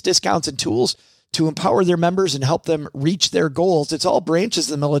exclusive rates, discounts, and tools to empower their members and help them reach their goals. It's all branches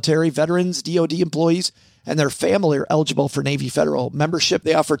of the military, veterans, DoD employees, and their family are eligible for Navy Federal membership.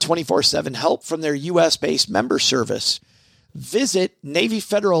 They offer 24/7 help from their U.S.-based member service. Visit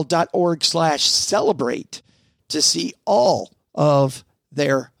NavyFederal.org/celebrate to see all of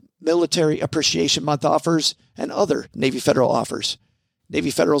their Military Appreciation Month offers and other Navy Federal offers. Navy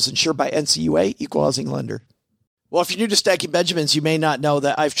Federal is insured by NCUA, Equal Housing Lender. Well, if you're new to Stacking Benjamins, you may not know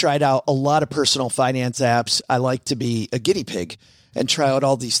that I've tried out a lot of personal finance apps. I like to be a guinea pig and try out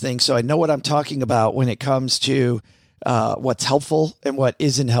all these things. So I know what I'm talking about when it comes to what's helpful and what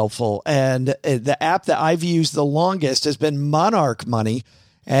isn't helpful. And the app that I've used the longest has been Monarch Money.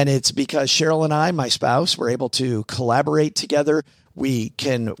 And it's because Cheryl and I, my spouse, were able to collaborate together. We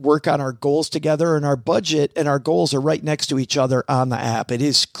can work on our goals together, and our budget and our goals are right next to each other on the app. It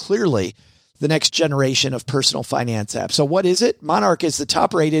is clearly the next generation of personal finance apps. So what is it? Monarch is the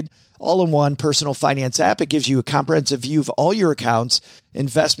top-rated all-in-one personal finance app. It gives you a comprehensive view of all your accounts,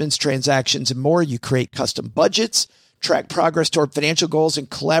 investments, transactions, and more. You create custom budgets, track progress toward financial goals, and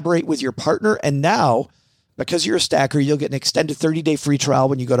collaborate with your partner. And now, because you're a stacker, you'll get an extended 30-day free trial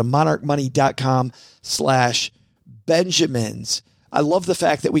when you go to monarchmoney.com/Benjamins. I love the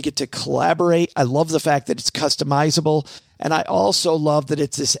fact that we get to collaborate. I love the fact that it's customizable. And I also love that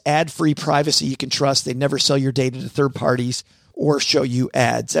it's this ad-free privacy you can trust. They never sell your data to third parties or show you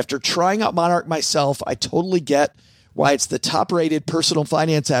ads. After trying out Monarch myself, I totally get why it's the top-rated personal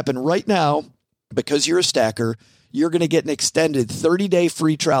finance app. And right now, because you're a stacker, you're going to get an extended 30-day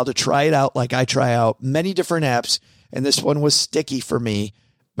free trial to try it out like I try out many different apps. And this one was sticky for me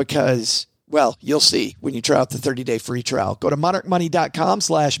because, well, you'll see when you try out the 30-day free trial. Go to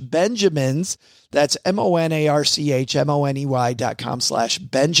monarchmoney.com/Benjamins. That's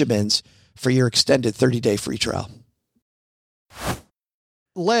monarchmoney.com/Benjamins for your extended 30-day free trial.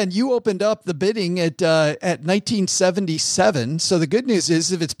 Len, you opened up the bidding at 1977. So the good news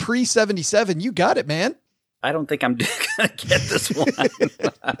is if it's pre-77, you got it, man. I don't think I'm going to get this one.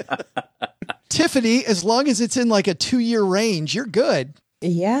 Tiffany, as long as it's in like a 2-year range, you're good.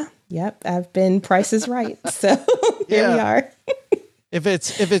 yeah. Yep. I've been Price is Right. So here we are. If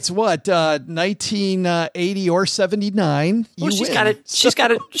it's what 1980 or 79, you Well, she's win. got it. She's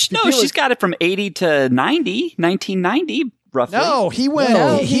got it. No, she's got it from 80 to 90, 1990, roughly. No, he went.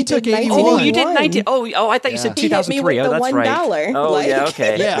 No, he he took did 81. Oh, you did 91. 90. Oh, I thought you said He hit me 2003. with Oh, the that's right. $1, Oh, like- yeah,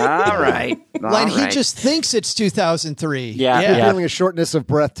 okay. Yeah. All right. All Len, he right. just thinks it's 2003. Yeah, If you're yeah. feeling a shortness of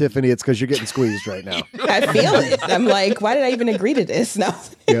breath, Tiffany, it's because you're getting squeezed right now. I feel it. I'm like, why did I even agree to this? No.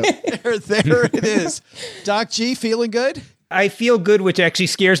 Yeah. there it is. Doc G, feeling good? I feel good, which actually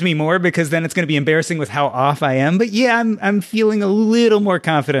scares me more because then it's going to be embarrassing with how off I am. But yeah, I'm feeling a little more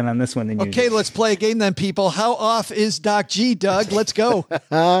confident on this one than Okay, usual. let's play a game then, people. How off is Doc G, Doug? Let's go.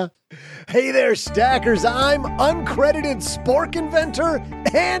 Hey there, stackers. I'm uncredited spork inventor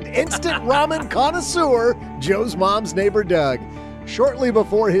and instant ramen connoisseur, Joe's mom's neighbor, Doug. Shortly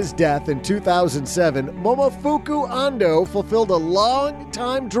before his death in 2007, Momofuku Ando fulfilled a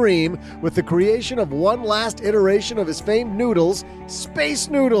long-time dream with the creation of one last iteration of his famed noodles, Space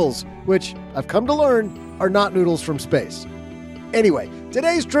Noodles, which I've come to learn are not noodles from space. Anyway,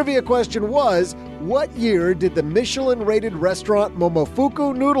 today's trivia question was, what year did the Michelin-rated restaurant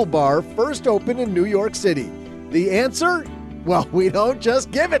Momofuku Noodle Bar first open in New York City? The answer? Well, we don't just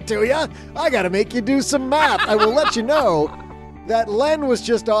give it to you. I gotta make you do some math. I will let you know that Len was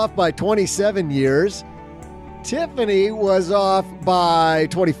just off by 27 years, Tiffany was off by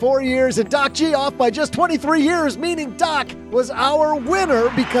 24 years, and Doc G off by just 23 years, meaning Doc was our winner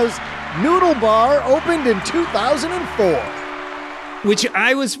because Noodle Bar opened in 2004. Which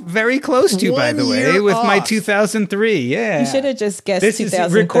I was very close to, by 1 the way, year with my off. 2003. Yeah. You should have just guessed This is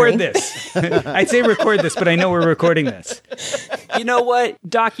 2003. record this. I'd say record this, but I know we're recording this. You know what,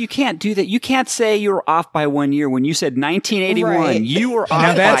 Doc? You can't do that. You can't say you were off by 1 year when you said 1981. Right. You were off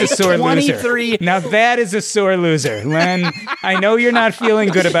Now that's by a sore 23. loser. Now that is a sore loser, Len. I know you're not feeling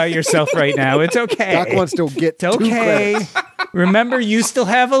good about yourself right now. It's okay. Doc wants to get It's okay. Remember, you still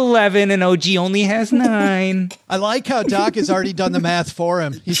have 11, and OG only has 9. I like how Doc has already done the math for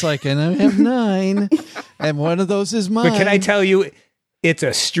him. He's like, and I have 9, and one of those is mine. But can I tell you, it's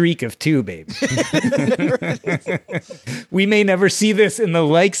a streak of 2, baby. We may never see this in the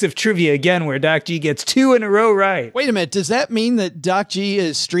likes of trivia again, where Doc G gets 2 in a row right. Wait a minute. Does that mean that Doc G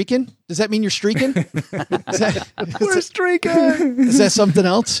is streaking? Does that mean you're streaking? We're streaking. Is that something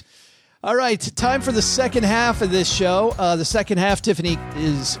else? All right, time for the second half of this show. The second half, Tiffany,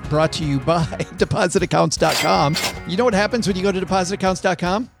 is brought to you by depositaccounts.com. You know what happens when you go to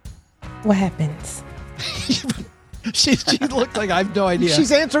depositaccounts.com? What happens? She looked like I have no idea.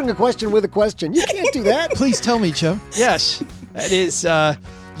 She's answering a question with a question. You can't do that. Please tell me, Joe. Yes, that is.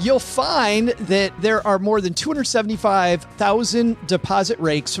 You'll find that there are more than 275,000 deposit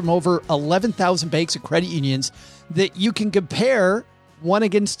rakes from over 11,000 banks and credit unions that you can compare one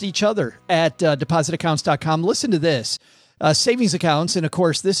against each other at depositaccounts.com. Listen to this. Savings accounts, and of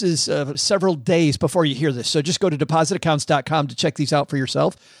course, this is several days before you hear this, so just go to depositaccounts.com to check these out for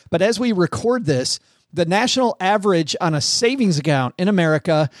yourself. But as we record this, the national average on a savings account in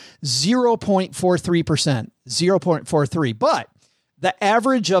America, 0.43%, 0.43. But the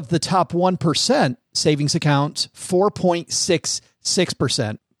average of the top 1% savings accounts,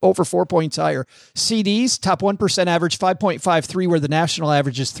 4.66%. Over 4 points higher. CDs, top 1% average, 5.53, where the national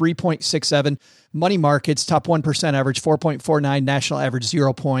average is 3.67. Money markets, top 1% average, 4.49, national average,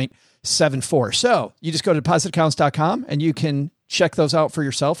 0.74. So you just go to depositaccounts.com and you can check those out for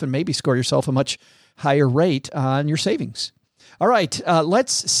yourself and maybe score yourself a much higher rate on your savings. All right,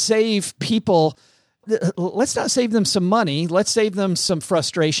 let's save people. Let's not save them some money. Let's save them some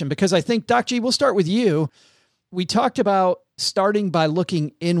frustration, because I think, Doc G, we'll start with you. We talked about starting by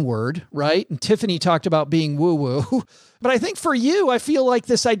looking inward, right? And Tiffany talked about being woo-woo. But I think for you, I feel like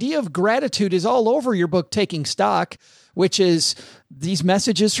this idea of gratitude is all over your book, Taking Stock, which is these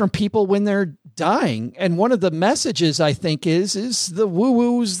messages from people when they're dying. And one of the messages, I think, is the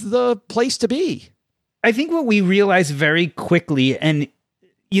woo-woo's the place to be. I think what we realize very quickly, and,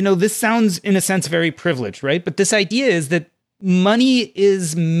 you know, this sounds in a sense very privileged, right? But this idea is that money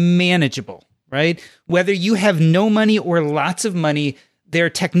is manageable. Right? Whether you have no money or lots of money, there are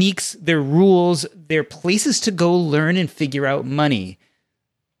techniques, there are rules, there are places to go learn and figure out money.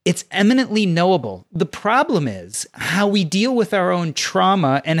 It's eminently knowable. The problem is how we deal with our own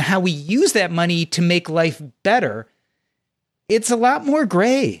trauma and how we use that money to make life better. It's a lot more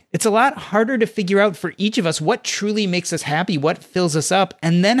gray. It's a lot harder to figure out for each of us what truly makes us happy, what fills us up,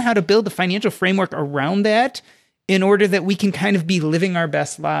 and then how to build a financial framework around that in order that we can kind of be living our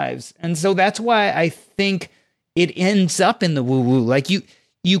best lives. And so that's why I think it ends up in the woo-woo. Like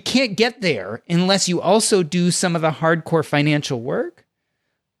you can't get there unless you also do some of the hardcore financial work.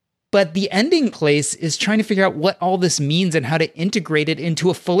 But the ending place is trying to figure out what all this means and how to integrate it into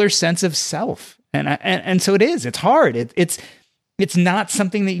a fuller sense of self. And so it is. It's hard. It's not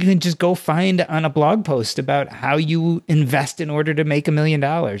something that you can just go find on a blog post about how you invest in order to make $1 million.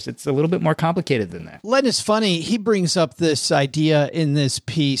 It's a little bit more complicated than that. Len is funny. He brings up this idea in this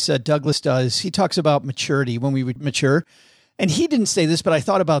piece. Douglas does. He talks about maturity, when we would mature. And he didn't say this, but I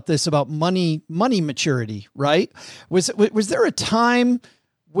thought about this about money maturity, right? Was there a time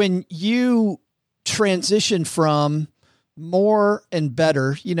when you transitioned from more and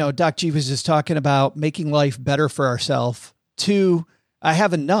better, Doc G was just talking about making life better for ourselves, to I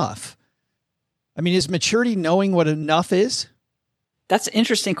have enough? I mean, is maturity knowing what enough is? That's an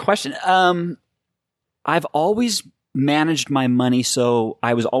interesting question. I've always managed my money, so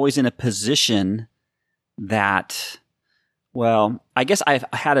I was always in a position that, well, I guess I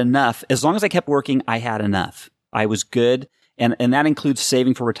had enough. As long as I kept working, I had enough. I was good, and that includes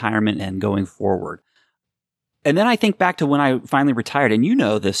saving for retirement and going forward. And then I think back to when I finally retired, and you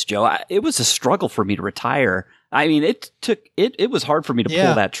know this, Joe, it was a struggle for me to retire. I mean, it was hard for me to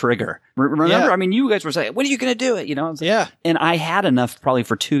pull that trigger. Remember? Yeah. I mean, you guys were saying, when are you going to do it? Yeah. And I had enough probably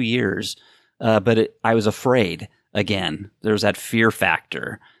for 2 years, but I was afraid again. There's that fear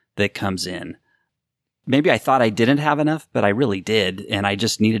factor that comes in. Maybe I thought I didn't have enough, but I really did. And I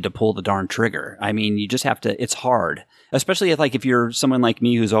just needed to pull the darn trigger. I mean, you just have to, it's hard, especially if you're someone like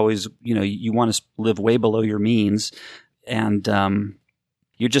me who's always, you want to live way below your means, and,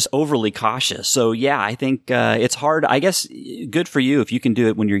 you're just overly cautious. So yeah, I think, it's hard. I guess good for you if you can do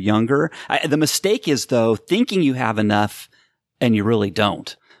it when you're younger. The mistake is though, thinking you have enough and you really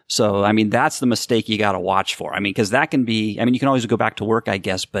don't. So, I mean, that's the mistake you got to watch for. I mean, cause that can be, you can always go back to work, I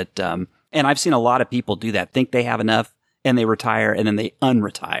guess, but, and I've seen a lot of people do that, think they have enough and they retire and then they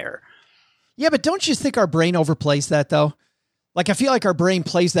unretire. Yeah, but don't you think our brain overplays that though? Like, I feel like our brain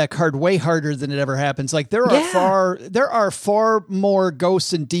plays that card way harder than it ever happens. Like there are far more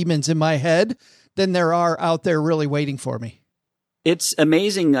ghosts and demons in my head than there are out there really waiting for me. It's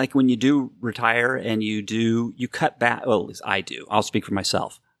amazing. Like when you do retire and you cut back. Well, at least I do. I'll speak for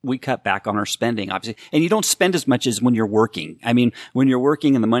myself. We cut back on our spending, obviously, and you don't spend as much as when you're working. I mean, when you're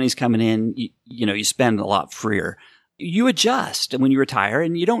working and the money's coming in, you spend a lot freer. You adjust when you retire,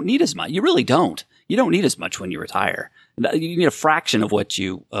 and you don't need as much. You really don't. You don't need as much when you retire. You need a fraction of what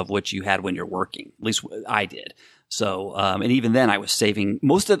you had when you're working. At least I did. So, and even then I was saving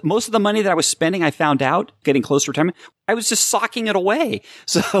most of the money that I was spending. I found out getting close to retirement, I was just socking it away.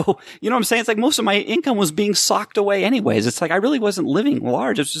 So, you know what I'm saying? It's like most of my income was being socked away anyways. It's like I really wasn't living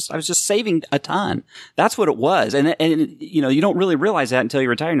large. I was just saving a ton. That's what it was. And you don't really realize that until you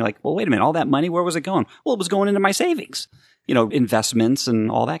retire and you're like, well, wait a minute, all that money, where was it going? Well, it was going into my savings, investments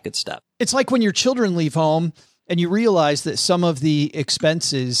and all that good stuff. It's like when your children leave home and you realize that some of the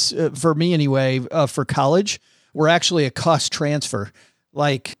expenses, for me anyway, for college, were actually a cost transfer.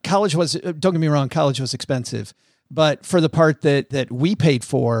 Like college was, don't get me wrong, college was expensive, but for the part that we paid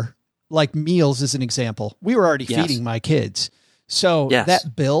for, like meals as an example, we were already feeding my kids. So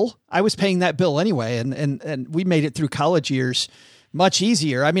that bill, I was paying that bill anyway. And we made it through college years much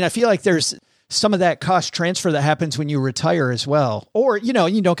easier. I mean, I feel like there's some of that cost transfer that happens when you retire as well. Or, you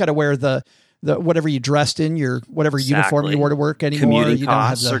don't got to wear the whatever you dressed in, your whatever uniform you wore to work anymore. Commuting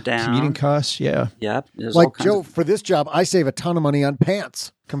costs are down. Commuting costs, yeah. Yep. Like Joe, for this job, I save a ton of money on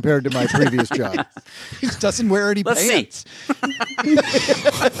pants compared to my previous job. He doesn't wear any pants.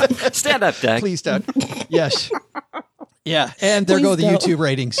 Stand up, Doug. Please don't. Yes. Yeah, and there go the YouTube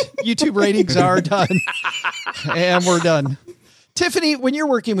ratings. YouTube ratings are done. And we're done. Tiffany, when you're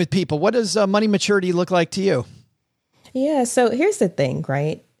working with people, what does money maturity look like to you? Yeah, so here's the thing,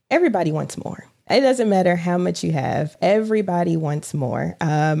 right? Everybody wants more. It doesn't matter how much you have. Everybody wants more.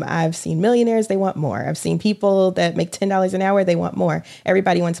 I've seen millionaires, they want more. I've seen people that make $10 an hour, they want more.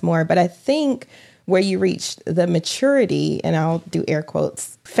 Everybody wants more. But I think where you reach the maturity, and I'll do air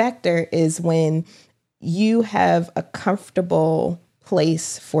quotes, factor is when you have a comfortable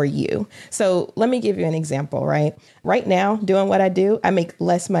place for you. So let me give you an example, right? Right now, doing what I do, I make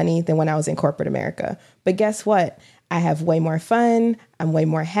less money than when I was in corporate America. But guess what? I have way more fun. I'm way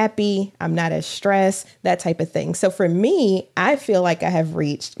more happy. I'm not as stressed, that type of thing. So for me, I feel like I have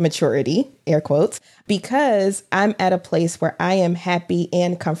reached maturity, air quotes, because I'm at a place where I am happy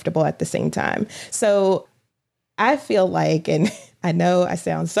and comfortable at the same time. So I feel like, and I know I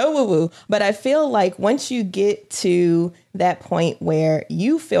sound so woo-woo, but I feel like once you get to that point where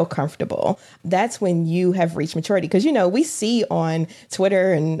you feel comfortable, that's when you have reached maturity. Because, we see on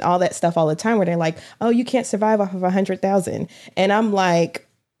Twitter and all that stuff all the time where they're like, oh, you can't survive off of 100,000. And I'm like,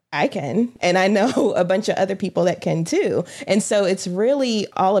 I can, and I know a bunch of other people that can too. And so it's really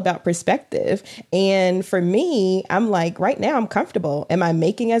all about perspective. And for me, I'm like, right now I'm comfortable. Am I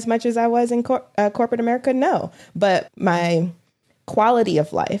making as much as I was in corporate America? No, but my quality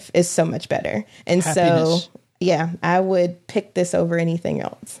of life is so much better. And Happiness. so, yeah, I would pick this over anything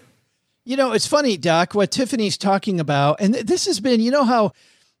else. You know, it's funny, Doc, what Tiffany's talking about. And this has been, you know how,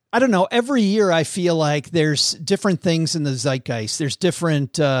 I don't know, every year I feel like there's different things in the zeitgeist. There's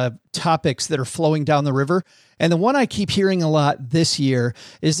different topics that are flowing down the river. And the one I keep hearing a lot this year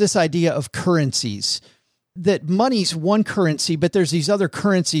is this idea of currencies, that money's one currency, but there's these other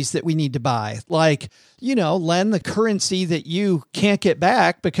currencies that we need to buy. Like, you know, Len, the currency that you can't get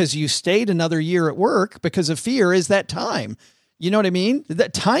back because you stayed another year at work because of fear is that time. You know what I mean?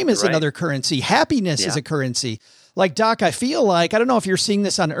 That time is another currency. Happiness is a currency. Like, Doc, I feel like, I don't know if you're seeing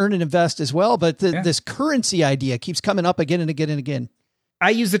this on Earn and Invest as well, but this currency idea keeps coming up again and again and again. I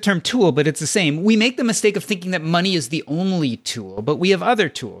use the term tool, but it's the same. We make the mistake of thinking that money is the only tool, but we have other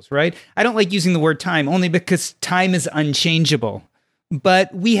tools, right? I don't like using the word time only because time is unchangeable.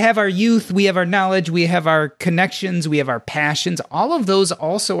 But we have our youth, we have our knowledge, we have our connections, we have our passions. All of those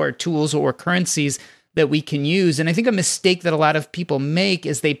also are tools or currencies that we can use. And I think a mistake that a lot of people make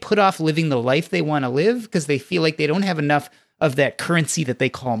is they put off living the life they want to live because they feel like they don't have enough of that currency that they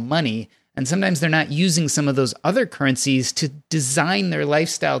call money. And sometimes they're not using some of those other currencies to design their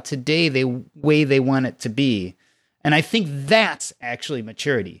lifestyle today the way they want it to be. And I think that's actually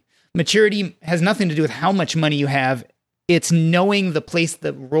maturity. Maturity has nothing to do with how much money you have. It's knowing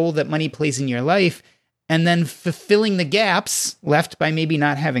the role that money plays in your life, and then fulfilling the gaps left by maybe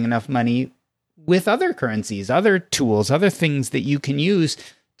not having enough money with other currencies, other tools, other things that you can use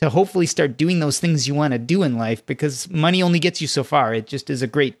to hopefully start doing those things you want to do in life, because money only gets you so far. It just is a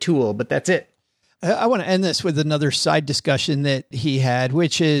great tool, but that's it. I want to end this with another side discussion that he had,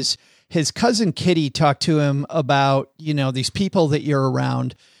 which is his cousin Kitty talked to him about, you know, these people that you're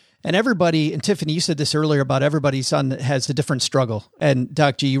around, and everybody, and Tiffany, you said this earlier about everybody's son that has a different struggle. And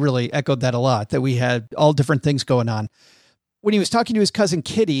Doc G, you really echoed that a lot, that we had all different things going on. When he was talking to his cousin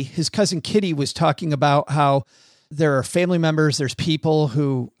Kitty was talking about how there are family members, there's people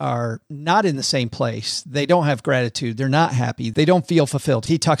who are not in the same place. They don't have gratitude. They're not happy. They don't feel fulfilled.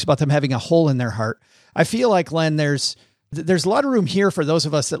 He talks about them having a hole in their heart. I feel like, Len, there's a lot of room here for those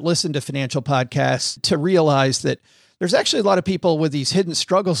of us that listen to financial podcasts to realize that there's actually a lot of people with these hidden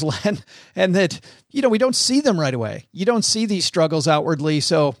struggles, Len, and that, you know, we don't see them right away. You don't see these struggles outwardly.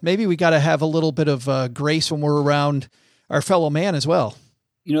 So maybe we got to have a little bit of grace when we're around our fellow man as well.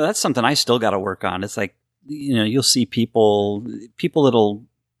 You know, that's something I still got to work on. It's like, you know, you'll see people that'll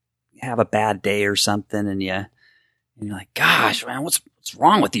have a bad day or something, and you're like, gosh, man, what's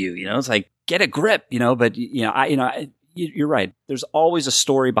wrong with you? You know, it's like, get a grip, you know, but you're right. There's always a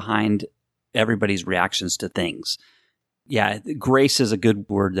story behind everybody's reactions to things. Yeah. Grace is a good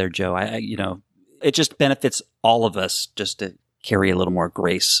word there, Joe. It just benefits all of us just to carry a little more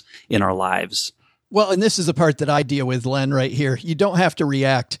grace in our lives. Well, and this is the part that I deal with, Len, right here. You don't have to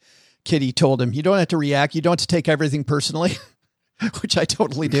react. Kitty told him, you don't have to react. You don't have to take everything personally, which I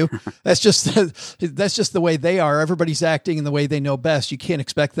totally do. That's just the way they are. Everybody's acting in the way they know best. You can't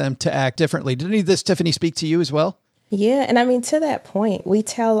expect them to act differently. Did any of this, Tiffany, speak to you as well? Yeah. And I mean, to that point, we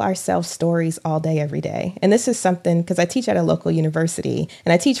tell ourselves stories all day, every day. And this is something, because I teach at a local university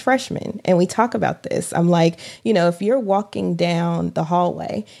and I teach freshmen, and we talk about this. I'm like, you know, if you're walking down the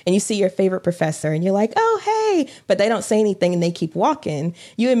hallway and you see your favorite professor and you're like, oh, hey, but they don't say anything and they keep walking,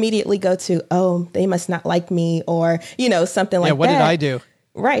 you immediately go to, oh, they must not like me, or, you know, something like that. Yeah, what did I do?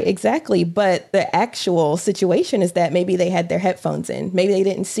 Right, exactly. But the actual situation is that maybe they had their headphones in. Maybe they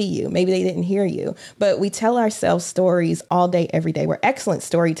didn't see you. Maybe they didn't hear you. But we tell ourselves stories all day, every day. We're excellent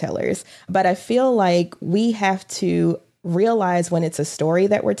storytellers. But I feel like we have to realize when it's a story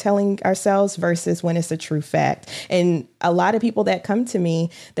that we're telling ourselves versus when it's a true fact. And a lot of people that come to me,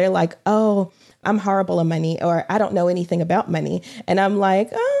 they're like, oh, I'm horrible at money, or I don't know anything about money. And I'm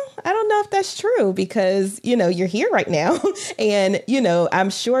like, oh, I don't know if that's true, because, you know, you're here right now. And, you know, I'm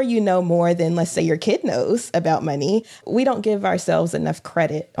sure you know more than, let's say, your kid knows about money. We don't give ourselves enough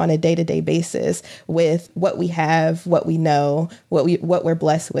credit on a day-to-day basis with what we have, what we know, what we're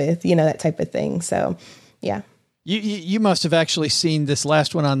blessed with, you know, that type of thing. So, yeah. You must have actually seen this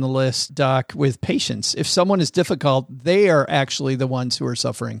last one on the list, Doc, with patience. If someone is difficult, they are actually the ones who are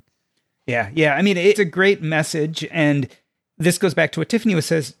suffering. Yeah. I mean, it's a great message. And this goes back to what Tiffany was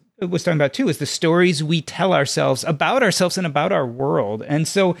talking about too, is the stories we tell ourselves and about our world. And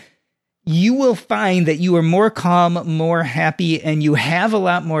so you will find that you are more calm, more happy, and you have a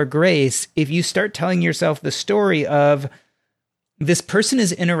lot more grace if you start telling yourself the story of, this person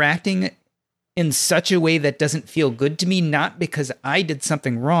is interacting in such a way that doesn't feel good to me, not because I did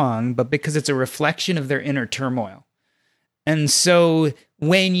something wrong, but because it's a reflection of their inner turmoil. And so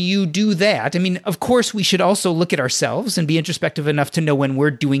when you do that, I mean, of course, we should also look at ourselves and be introspective enough to know when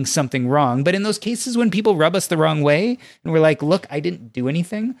we're doing something wrong. But in those cases, when people rub us the wrong way and we're like, look, I didn't do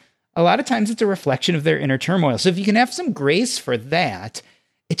anything, a lot of times it's a reflection of their inner turmoil. So if you can have some grace for that,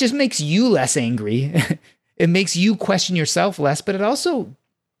 it just makes you less angry. It makes you question yourself less, but it also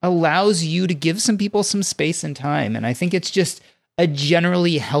allows you to give some people some space and time. And I think it's just a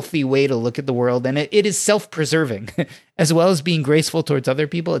generally healthy way to look at the world. And it is self-preserving. As well as being graceful towards other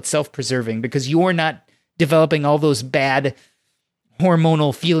people, it's self-preserving because you're not developing all those bad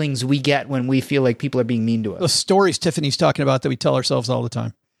hormonal feelings we get when we feel like people are being mean to us. Those stories Tiffany's talking about that we tell ourselves all the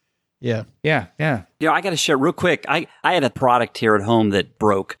time. Yeah. Yeah. You know, I got to share real quick. I had a product here at home that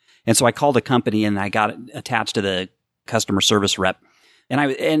broke. And so I called a company and I got attached to the customer service rep.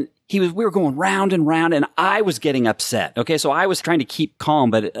 And we were going round and round and I was getting upset. Okay. So I was trying to keep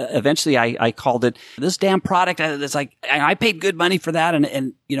calm, but eventually I called it this damn product. It's like, I paid good money for that.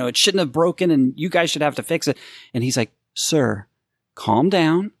 And, you know, it shouldn't have broken and you guys should have to fix it. And he's like, sir, calm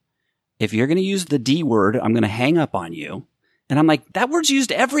down. If you're going to use the D word, I'm going to hang up on you. And I'm like, that word's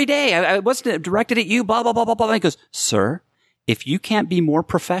used every day. I wasn't directed at you, blah, blah, blah, blah, blah. And he goes, sir, if you can't be more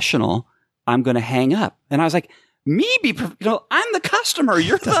professional, I'm going to hang up. And I was like, I'm the customer.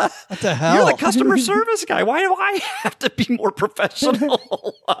 You're the, what the hell? You're the customer service guy. Why do I have to be more professional?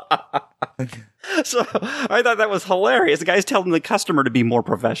 So I thought that was hilarious. The guy's telling the customer to be more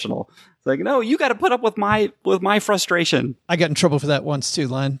professional. It's like, no, you got to put up with my frustration. I got in trouble for that once too,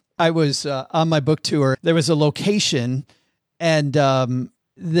 Len. I was on my book tour. There was a location and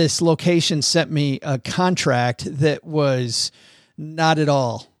this location sent me a contract that was not at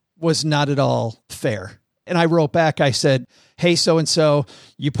all fair. And I wrote back, I said, hey, so-and-so,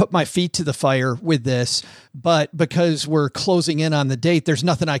 you put my feet to the fire with this, but because we're closing in on the date, there's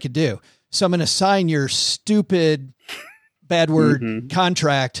nothing I could do. So I'm going to sign your stupid bad word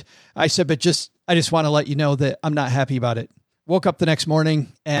contract. I said, but I just want to let you know that I'm not happy about it. Woke up the next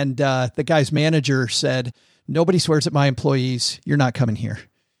morning and the guy's manager said, nobody swears at my employees. You're not coming here.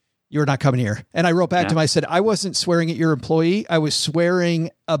 You're not coming here. And I wrote back to him. I said, I wasn't swearing at your employee. I was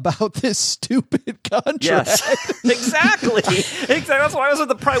swearing about this stupid contract. Yes, exactly. That's why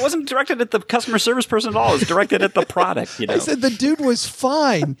it wasn't directed at the customer service person at all. It was directed at the product. You know? I said, the dude was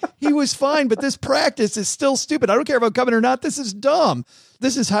fine. He was fine, but this practice is still stupid. I don't care if I'm coming or not. This is dumb.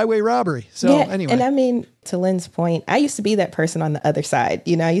 This is highway robbery. So anyway. And I mean, to Len's point, I used to be that person on the other side.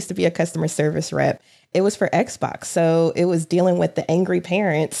 You know, I used to be a customer service rep. It was for Xbox. So it was dealing with the angry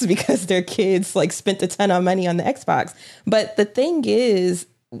parents because their kids like spent a ton of money on the Xbox. But the thing is,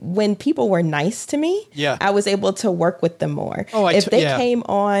 when people were nice to me, I was able to work with them more. If they came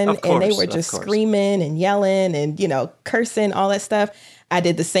on and they were just screaming and yelling and, you know, cursing, all that stuff, I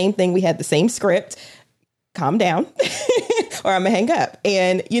did the same thing. We had the same script. Calm down or I'm gonna hang up.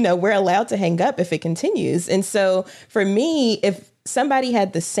 And, you know, we're allowed to hang up if it continues. And so for me, if somebody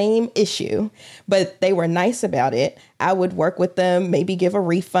had the same issue, but they were nice about it, I would work with them, maybe give a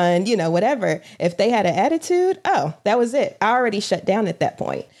refund, you know, whatever. If they had an attitude, that was it. I already shut down at that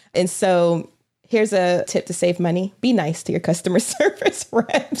point. And so here's a tip to save money. Be nice to your customer service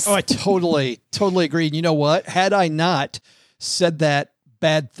reps. Oh, I totally agree. And you know what? Had I not said that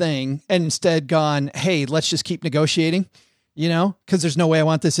bad thing and instead gone, hey, let's just keep negotiating, you know, because there's no way I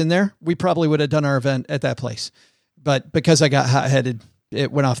want this in there, we probably would have done our event at that place. But because I got hot-headed,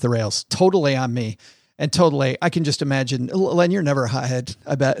 it went off the rails. Totally on me. And totally, I can just imagine, Len, you're never a hothead,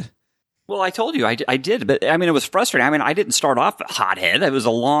 I bet. Well, I told you I did, but I mean, it was frustrating. I mean, I didn't start off hothead. It was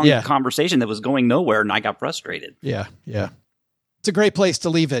a long conversation that was going nowhere and I got frustrated. Yeah. It's a great place to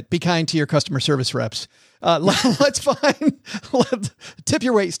leave it. Be kind to your customer service reps. Let's tip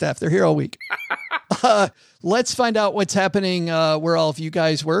your wait staff. They're here all week. Let's find out what's happening where all of you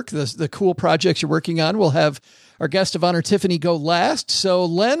guys work, the cool projects you're working on. We'll have our guest of honor, Tiffany, go last. So,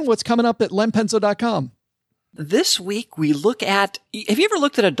 Len, what's coming up at lenpenzo.com? This week, we look at, have you ever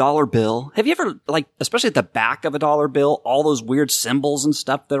looked at a dollar bill? Have you ever, like, especially at the back of a dollar bill, all those weird symbols and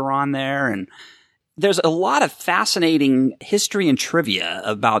stuff that are on there? And there's a lot of fascinating history and trivia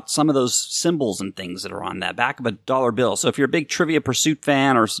about some of those symbols and things that are on that back of a dollar bill. So if you're a big Trivia Pursuit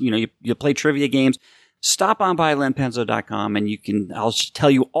fan or, you know, you play trivia games, stop on by lenpenzo.com and I'll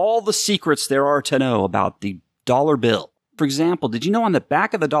tell you all the secrets there are to know about the dollar bill. For example, did you know on the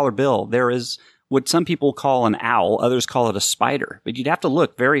back of the dollar bill, there is what some people call an owl, others call it a spider, but you'd have to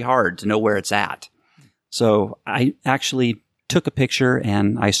look very hard to know where it's at. So I actually took a picture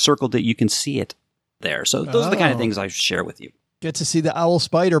and I circled it. You can see it there. So those are the kind of things I share with you. Get to see the owl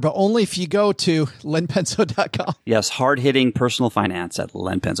spider, but only if you go to lenpenzo.com. Yes, hard-hitting personal finance at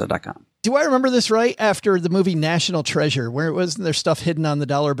lenpenzo.com. Do I remember this right? After the movie National Treasure, where wasn't there stuff hidden on the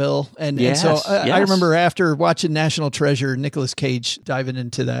dollar bill? And so I remember after watching National Treasure, Nicolas Cage diving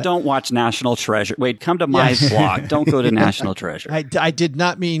into that. Don't watch National Treasure. Wait, come to my blog. Don't go to National Treasure. I did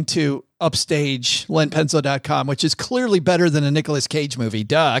not mean to upstage lenpenzo.com, which is clearly better than a Nicolas Cage movie.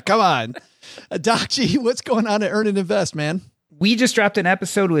 Duh, come on. Doc G, what's going on at Earn and Invest, man? We just dropped an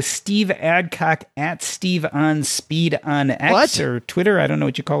episode with Steve Adcock at Steve on Speed on X or Twitter. I don't know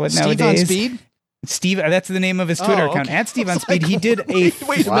what you call it Steve nowadays. On Speed? Steve, that's the name of his Twitter account. At Steve on Speed. He did a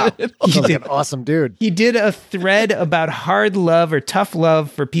wait a minute. He's an awesome dude. He did a thread about hard love or tough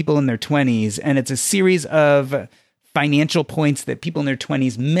love for people in their 20s, and it's a series of financial points that people in their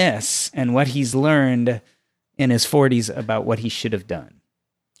 20s miss and what he's learned in his 40s about what he should have done.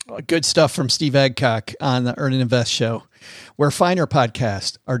 Good stuff from Steve Adcock on the Earn and Invest show, where finer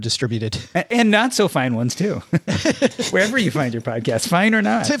podcasts are distributed. And not so fine ones, too. Wherever you find your podcast, fine or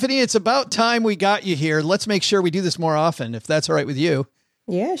not. Tiffany, it's about time we got you here. Let's make sure we do this more often, if that's all right with you.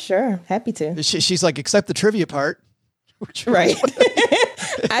 Yeah, sure. Happy to. She's like, except the trivia part. Right.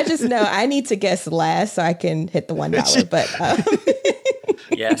 I just know I need to guess last so I can hit the $1. But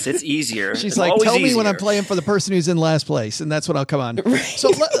yes, it's easier. She's it's like, tell me easier. when I'm playing for the person who's in last place, and that's when I'll come on. Right.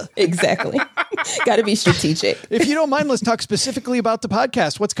 So exactly. Got to be strategic. If you don't mind, let's talk specifically about the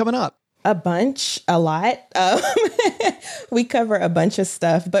podcast. What's coming up? A lot. We cover a bunch of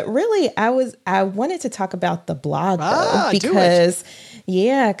stuff, but really I wanted to talk about the blog though, because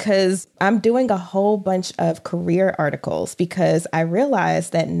I'm doing a whole bunch of career articles because I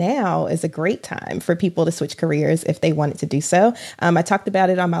realized that now is a great time for people to switch careers if they wanted to do so. I talked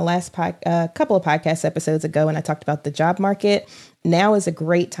about it on my last couple of podcast episodes ago, and I talked about the job market. Now is a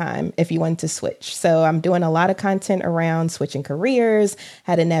great time if you want to switch. So I'm doing a lot of content around switching careers,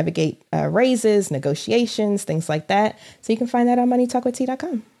 how to navigate raises, negotiations, things like that. So you can find that on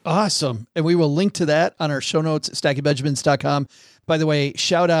moneytalkwitht.com. Awesome. And we will link to that on our show notes at stackingbenjamins.com. By the way,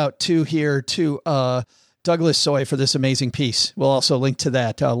 shout out to Douglas Soy for this amazing piece. We'll also link to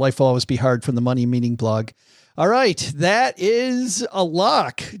that. Life will always be hard from the Money Meaning blog. All right. That is a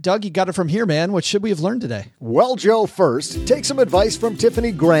lock. Doug, you got it from here, man. What should we have learned today? Well, Joe, first, take some advice from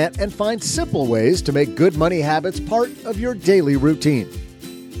Tiffany Grant and find simple ways to make good money habits part of your daily routine.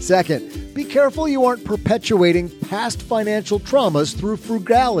 Second, be careful you aren't perpetuating past financial traumas through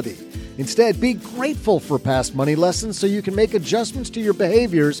frugality. Instead, be grateful for past money lessons so you can make adjustments to your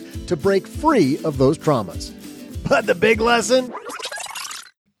behaviors to break free of those traumas. But the big lesson?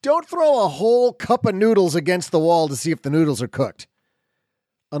 Don't throw a whole cup of noodles against the wall to see if the noodles are cooked.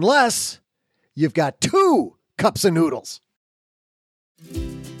 Unless you've got 2 cups of noodles.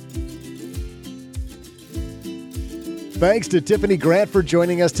 Thanks to Tiffany Grant for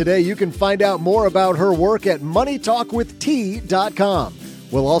joining us today. You can find out more about her work at moneytalkwitht.com.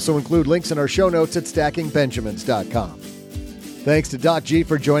 We'll also include links in our show notes at stackingbenjamins.com. Thanks to Doc G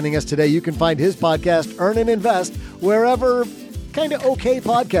for joining us today. You can find his podcast, Earn and Invest, wherever kind of okay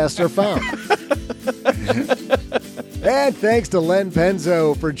podcasts are found. And thanks to Len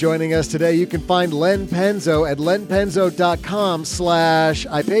Penzo for joining us today. You can find Len Penzo at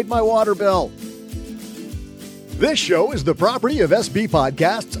lenpenzo.com/I paid my water bill. This show is the property of SB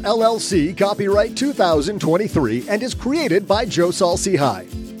Podcasts, LLC, copyright 2023, and is created by Joe Saul-Sehy.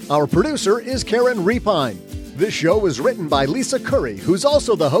 Our producer is Karen Repine. This show was written by Lisa Curry, who's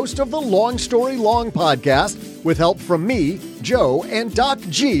also the host of the Long Story Long podcast, with help from me, Joe, and Doc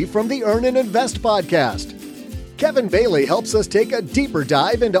G from the Earn and Invest podcast. Kevin Bailey helps us take a deeper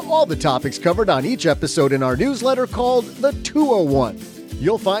dive into all the topics covered on each episode in our newsletter called The 201.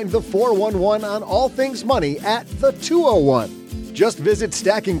 You'll find the 411 on all things money at The 201. Just visit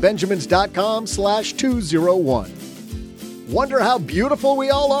stackingbenjamins.com/201. Wonder how beautiful we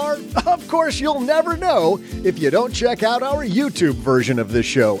all are? Of course, you'll never know if you don't check out our YouTube version of this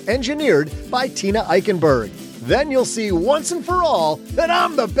show, engineered by Tina Eichenberg. Then you'll see once and for all that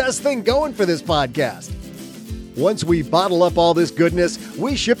I'm the best thing going for this podcast. Once we bottle up all this goodness,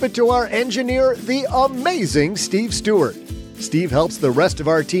 we ship it to our engineer, the amazing Steve Stewart. Steve helps the rest of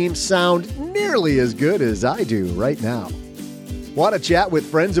our team sound nearly as good as I do right now. Want to chat with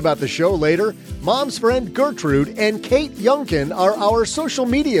friends about the show later? Mom's friend Gertrude and Kate Youngkin are our social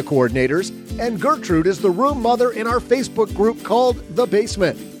media coordinators, and Gertrude is the room mother in our Facebook group called The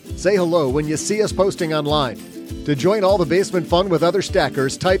Basement. Say hello when you see us posting online. To join all the basement fun with other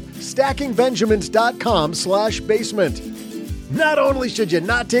stackers, type stackingbenjamins.com/basement. Not only should you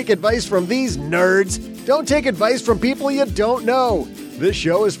not take advice from these nerds, don't take advice from people you don't know. This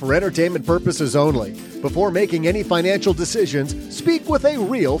show is for entertainment purposes only. Before making any financial decisions, speak with a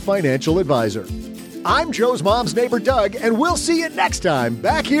real financial advisor. I'm Joe's mom's neighbor, Doug, and we'll see you next time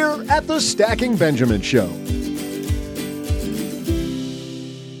back here at the Stacking Benjamin Show.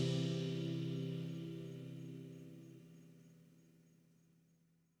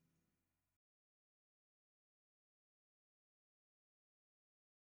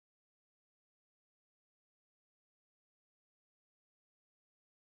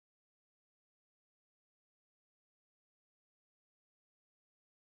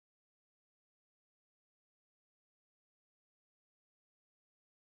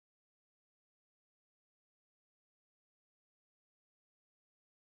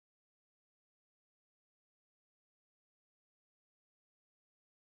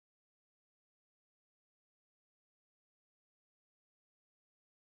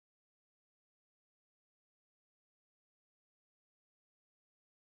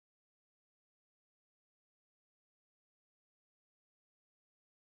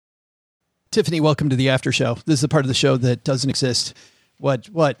 Tiffany, welcome to the after show. This is the part of the show that doesn't exist.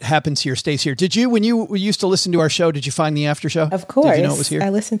 What happens here stays here. Did you, when you used to listen to our show, did you find the after show? Of course. Did you know it was here? I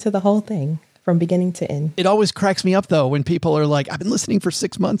listened to the whole thing from beginning to end. It always cracks me up, though, when people are like, I've been listening for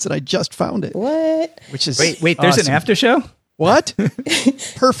 6 months and I just found it. What? Which is Wait, there's awesome. an after show? What?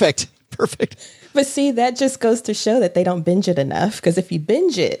 Perfect. But see, that just goes to show that they don't binge it enough, because if you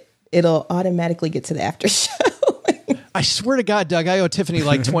binge it, it'll automatically get to the after show. I swear to God, Doug, I owe Tiffany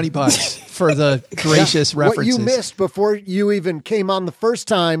like $20 for the gracious references. What you missed before you even came on the first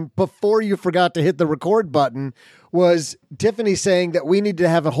time, before you forgot to hit the record button, was Tiffany saying that we need to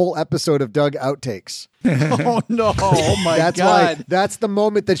have a whole episode of Doug outtakes. Oh, no. Oh, my That's God. why. That's the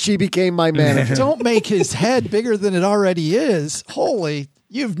moment that she became my manager. Don't make his head bigger than it already is. Holy,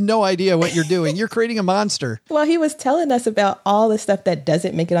 you have no idea what you're doing. You're creating a monster. Well, he was telling us about all the stuff that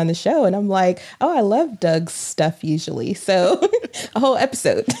doesn't make it on the show. And I'm like, oh, I love Doug's stuff usually. So a whole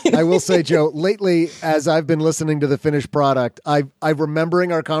episode. I will say, Joe, lately, as I've been listening to the finished product, I'm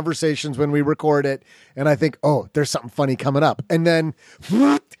remembering our conversations when we record it. And I think, oh, there's something funny coming up. And then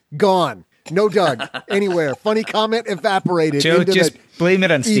gone. No Doug anywhere. Funny comment evaporated. Joe, into just the blame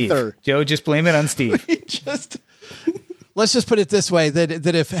it on ether. Steve. Joe, just blame it on Steve. Let's just put it this way,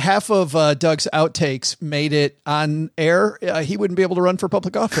 that if half of Doug's outtakes made it on air, he wouldn't be able to run for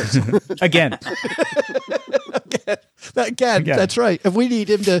public office. Again. Again, that's right. If we need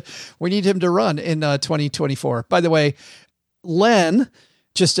him to run in 2024. By the way, Len,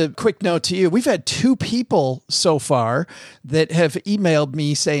 just a quick note to you. We've had 2 people so far that have emailed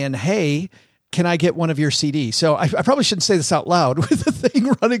me saying, hey, can I get one of your CDs? So I probably shouldn't say this out loud with the thing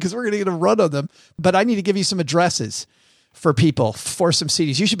running, because we're going to get a run on them. But I need to give you some addresses for people for some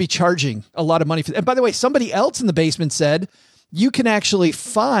CDs. You should be charging a lot of money for. And by the way, somebody else in the basement said you can actually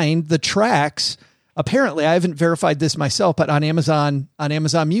find the tracks. Apparently, I haven't verified this myself, but on Amazon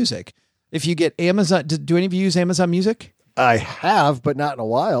Music. If you get Amazon, do any of you use Amazon Music? I have, but not in a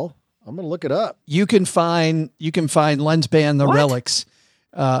while. I'm going to look it up. You can find Len's band, The Relics,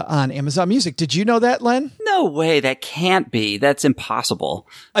 on Amazon Music. Did you know that, Len? No way. That can't be. That's impossible.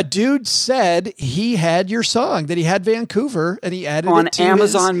 A dude said he had your song, that he had Vancouver, and he added On it to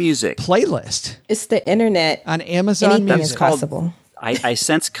Amazon his Music playlist. It's the internet. On Amazon Anything Music. is possible. I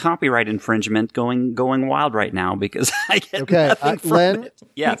sense copyright infringement going wild right now, because I get Okay, nothing from Len? it.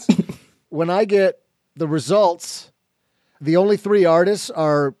 Yes. When I get the results, the only 3 artists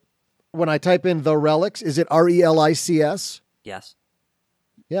are, when I type in The Relics, is it RELICS? Yes.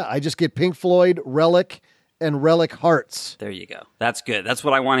 Yeah, I just get Pink Floyd, Relic, and Relic Hearts. There you go. That's good. That's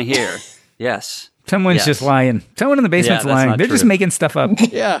what I want to hear. Yes. Someone's Yes. just lying. Someone in the basement's Yeah, that's lying. not They're just true. making stuff up.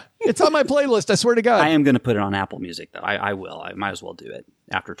 Yeah, it's on my playlist. I swear to God. I am going to put it on Apple Music, though. I will. I might as well do it.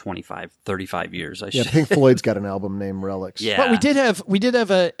 After 25, 35 years, I Yeah, should. Pink Floyd's got an album named Relics. Yeah. But we did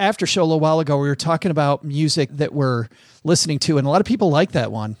have a after show a little while ago. We were talking about music that we're listening to, and a lot of people like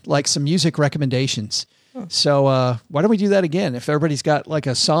that one, like some music recommendations. So why don't we do that again? If everybody's got like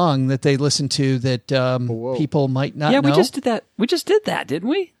a song that they listen to that people might not know. we just did that. We just did that, didn't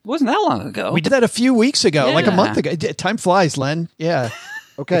we? It wasn't that long ago. We did that a few weeks ago, like a Yeah. month ago. Time flies, Len. Yeah.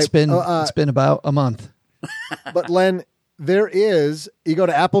 Okay. It's been about a month. But Len, there is, you go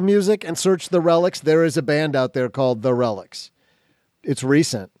to Apple Music and search The Relics. There is a band out there called The Relics. It's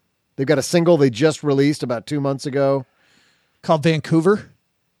recent. They've got a single they just released about 2 months ago. Called Vancouver.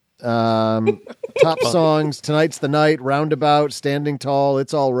 Top songs: Tonight's the Night, Roundabout, Standing Tall,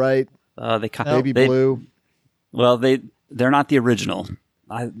 It's All Right, Baby Blue. Well, they're not the original.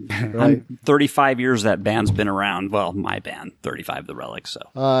 I'm 35 years that band's been around. Well, my band, 35, The Relics. So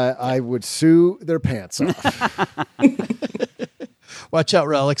I would sue their pants off. Watch out,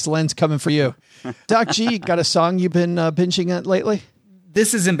 Relics. Len's coming for you. Doc G, got a song you've been binging at lately?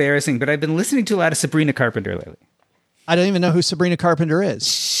 This is embarrassing, but I've been listening to a lot of Sabrina Carpenter lately. I don't even know who Sabrina Carpenter is.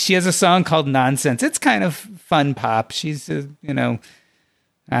 She has a song called Nonsense. It's kind of fun pop. She's, I don't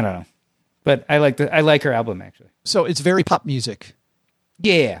know. But I like her album, actually. So it's very pop music.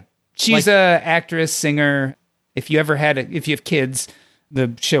 Yeah. She's a actress, singer. If you have kids,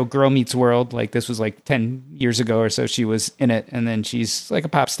 the show Girl Meets World, like this was like 10 years ago or so, she was in it. And then she's like a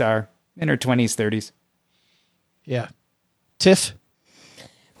pop star in her 20s, 30s. Yeah. Tiff?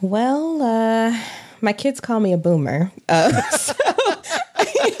 Well, my kids call me a boomer.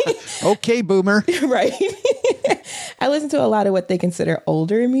 Okay, boomer. Right. I listen to a lot of what they consider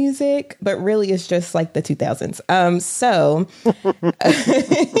older music, but really it's just like the 2000s. So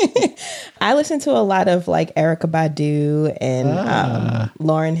I listen to a lot of like Erykah Badu and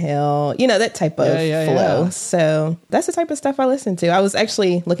Lauryn Hill, that type of flow. Yeah. So that's the type of stuff I listen to. I was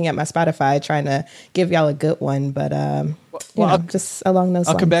actually looking at my Spotify trying to give y'all a good one, but just along those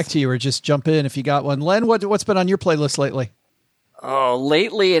lines. I'll come back to you or just jump in if you got one. Len, what's been on your playlist lately? Oh,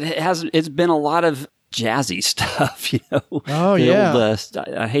 lately it's been a lot of jazzy stuff, Oh, yeah. Old,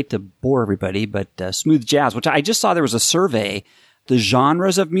 I hate to bore everybody, but smooth jazz, which I just saw there was a survey, the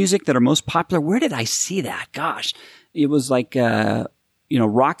genres of music that are most popular. Where did I see that? Gosh, it was like,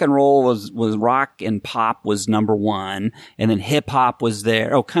 rock and roll was rock and pop was number one. And then hip hop was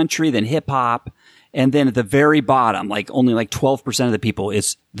there. Oh, country, then hip hop. And then at the very bottom, like only like 12% of the people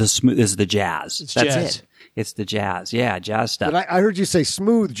is the jazz. That's jazz. It. It's the jazz. Yeah, jazz stuff. But I heard you say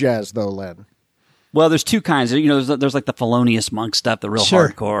smooth jazz, though, Len. Well, there's two kinds. There's like the Thelonious Monk stuff, the real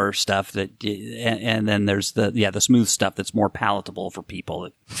hardcore stuff and then there's the smooth stuff that's more palatable for people.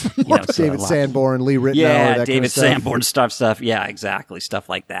 David Sanborn, Lee Ritenour. Yeah, that David kind of Sanborn stuff. Yeah, exactly. Stuff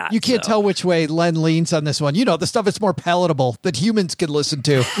like that. You can't tell which way Len leans on this one. The stuff that's more palatable that humans can listen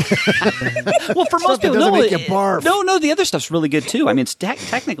to. Well, for most people, doesn't make you barf. No, the other stuff's really good too. I mean, it's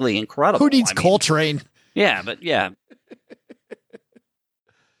technically incredible. Who needs Coltrane? Yeah, but yeah.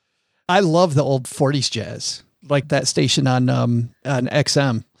 I love the old 40s jazz, like that station on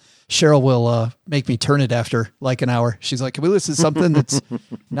XM. Cheryl will make me turn it after like an hour. She's like, can we listen to something that's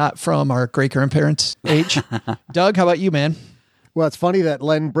not from our great-grandparents' age? Doug, how about you, man? Well, it's funny that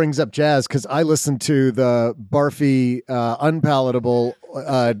Len brings up jazz because I listen to the barfy, unpalatable,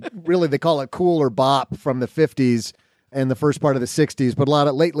 really they call it cool or bop from the 50s and the first part of the 60s, but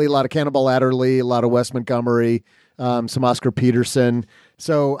lately a lot of Cannonball Adderley, a lot of Wes Montgomery, some Oscar Peterson.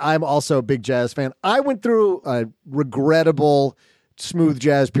 So I'm also a big jazz fan. I went through a regrettable smooth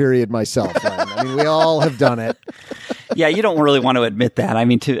jazz period myself. I mean, we all have done it. Yeah, you don't really want to admit that. I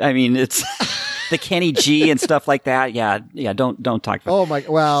mean, it's the Kenny G and stuff like that. Yeah. Don't talk about. Oh my!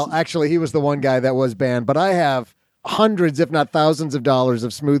 Well, actually, he was the one guy that was banned. But I have hundreds, if not thousands, of dollars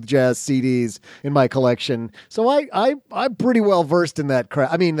of smooth jazz CDs in my collection. So I'm pretty well versed in that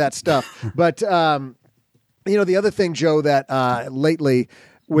crap. I mean, that stuff. But the other thing, Joe, that lately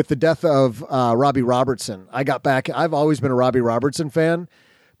with the death of Robbie Robertson, I got back. I've always been a Robbie Robertson fan.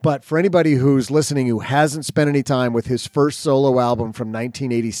 But for anybody who's listening who hasn't spent any time with his first solo album from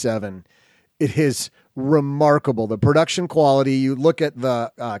 1987, it is remarkable. The production quality, you look at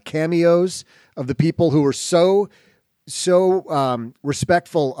the cameos of the people who were so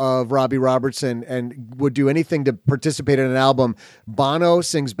respectful of Robbie Robertson and would do anything to participate in an album. Bono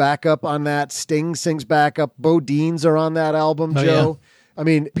sings backup on that. Sting sings backup. Bo Deans are on that album, Joe. Yeah. I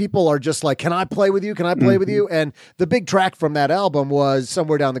mean, people are just like, can I play with you? Can I play with you? And the big track from that album was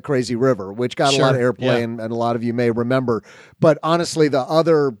Somewhere Down the Crazy River, which got a lot of airplay, and a lot of you may remember. But honestly, the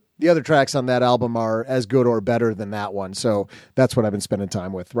other tracks on that album are as good or better than that one. So that's what I've been spending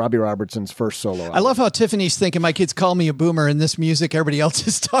time with. Robbie Robertson's first solo album. I love how Tiffany's thinking my kids call me a boomer, and this music everybody else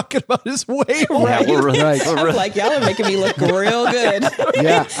is talking about is way right. Right. I'm like, y'all are making me look real good.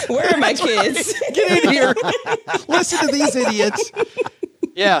 Yeah. Where are my kids? Get in here. Listen to these idiots.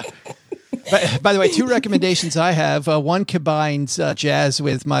 Yeah. By the way, two recommendations I have. One combines jazz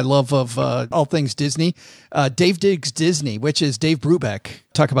with my love of all things Disney. Dave Digs Disney, which is Dave Brubeck.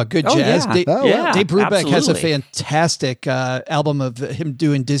 Talk about good jazz. Yeah. Dave Brubeck has a absolutely. fantastic album of him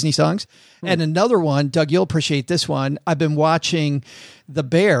doing Disney songs. And another one, Doug, you'll appreciate this one. I've been watching The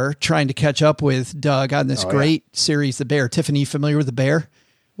Bear, trying to catch up with Doug on this great series, The Bear. Tiffany, you familiar with The Bear?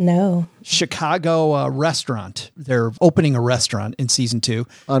 No. Chicago restaurant. They're opening a restaurant in season 2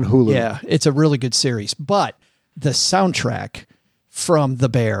 on Hulu. Yeah, it's a really good series. But the soundtrack from The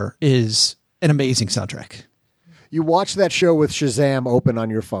Bear is an amazing soundtrack. You watch that show with Shazam open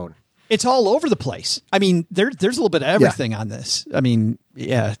on your phone. It's all over the place. I mean, there's a little bit of everything on this. I mean,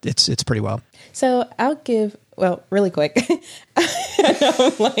 yeah, it's pretty well. So I'll give Well, really quick. Do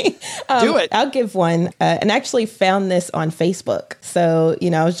it. I'll give one. And actually found this on Facebook. So,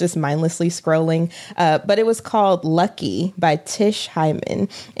 I was just mindlessly scrolling. But it was called Lucky by Tish Hyman.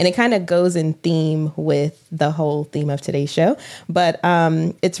 And it kind of goes in theme with the whole theme of today's show. But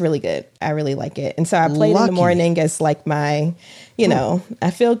it's really good. I really like it. And so I played in the morning as like my,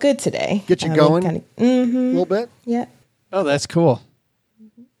 I feel good today. Get you going a little bit? Yeah. Oh, that's cool.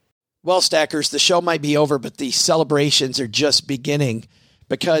 Well, Stackers, the show might be over, but the celebrations are just beginning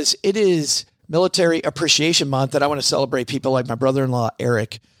because it is Military Appreciation Month, and I want to celebrate people like my brother-in-law,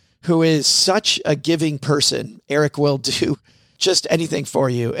 Eric, who is such a giving person. Eric will do just anything for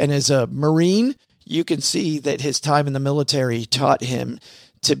you. And as a Marine, you can see that his time in the military taught him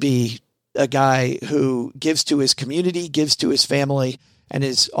to be a guy who gives to his community, gives to his family, and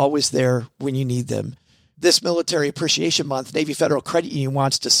is always there when you need them. This Military Appreciation Month, Navy Federal Credit Union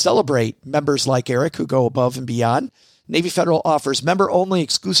wants to celebrate members like Eric who go above and beyond. Navy Federal offers member-only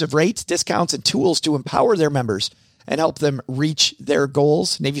exclusive rates, discounts, and tools to empower their members and help them reach their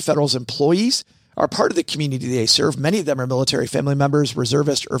goals. Navy Federal's employees are part of the community they serve. Many of them are military family members,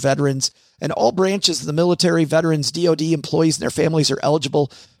 reservists, or veterans, and all branches of the military, veterans, DoD employees, and their families are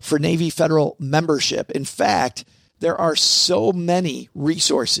eligible for Navy Federal membership. In fact, there are so many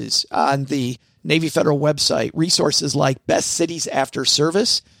resources on the Navy Federal website, resources like Best Cities After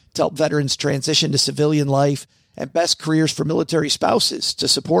Service to help veterans transition to civilian life, and Best Careers for Military Spouses to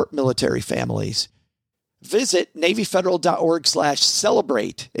support military families. Visit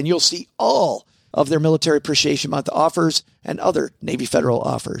NavyFederal.org/celebrate, and you'll see all of their Military Appreciation Month offers and other Navy Federal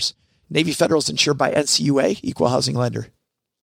offers. Navy Federal is insured by NCUA, Equal Housing Lender.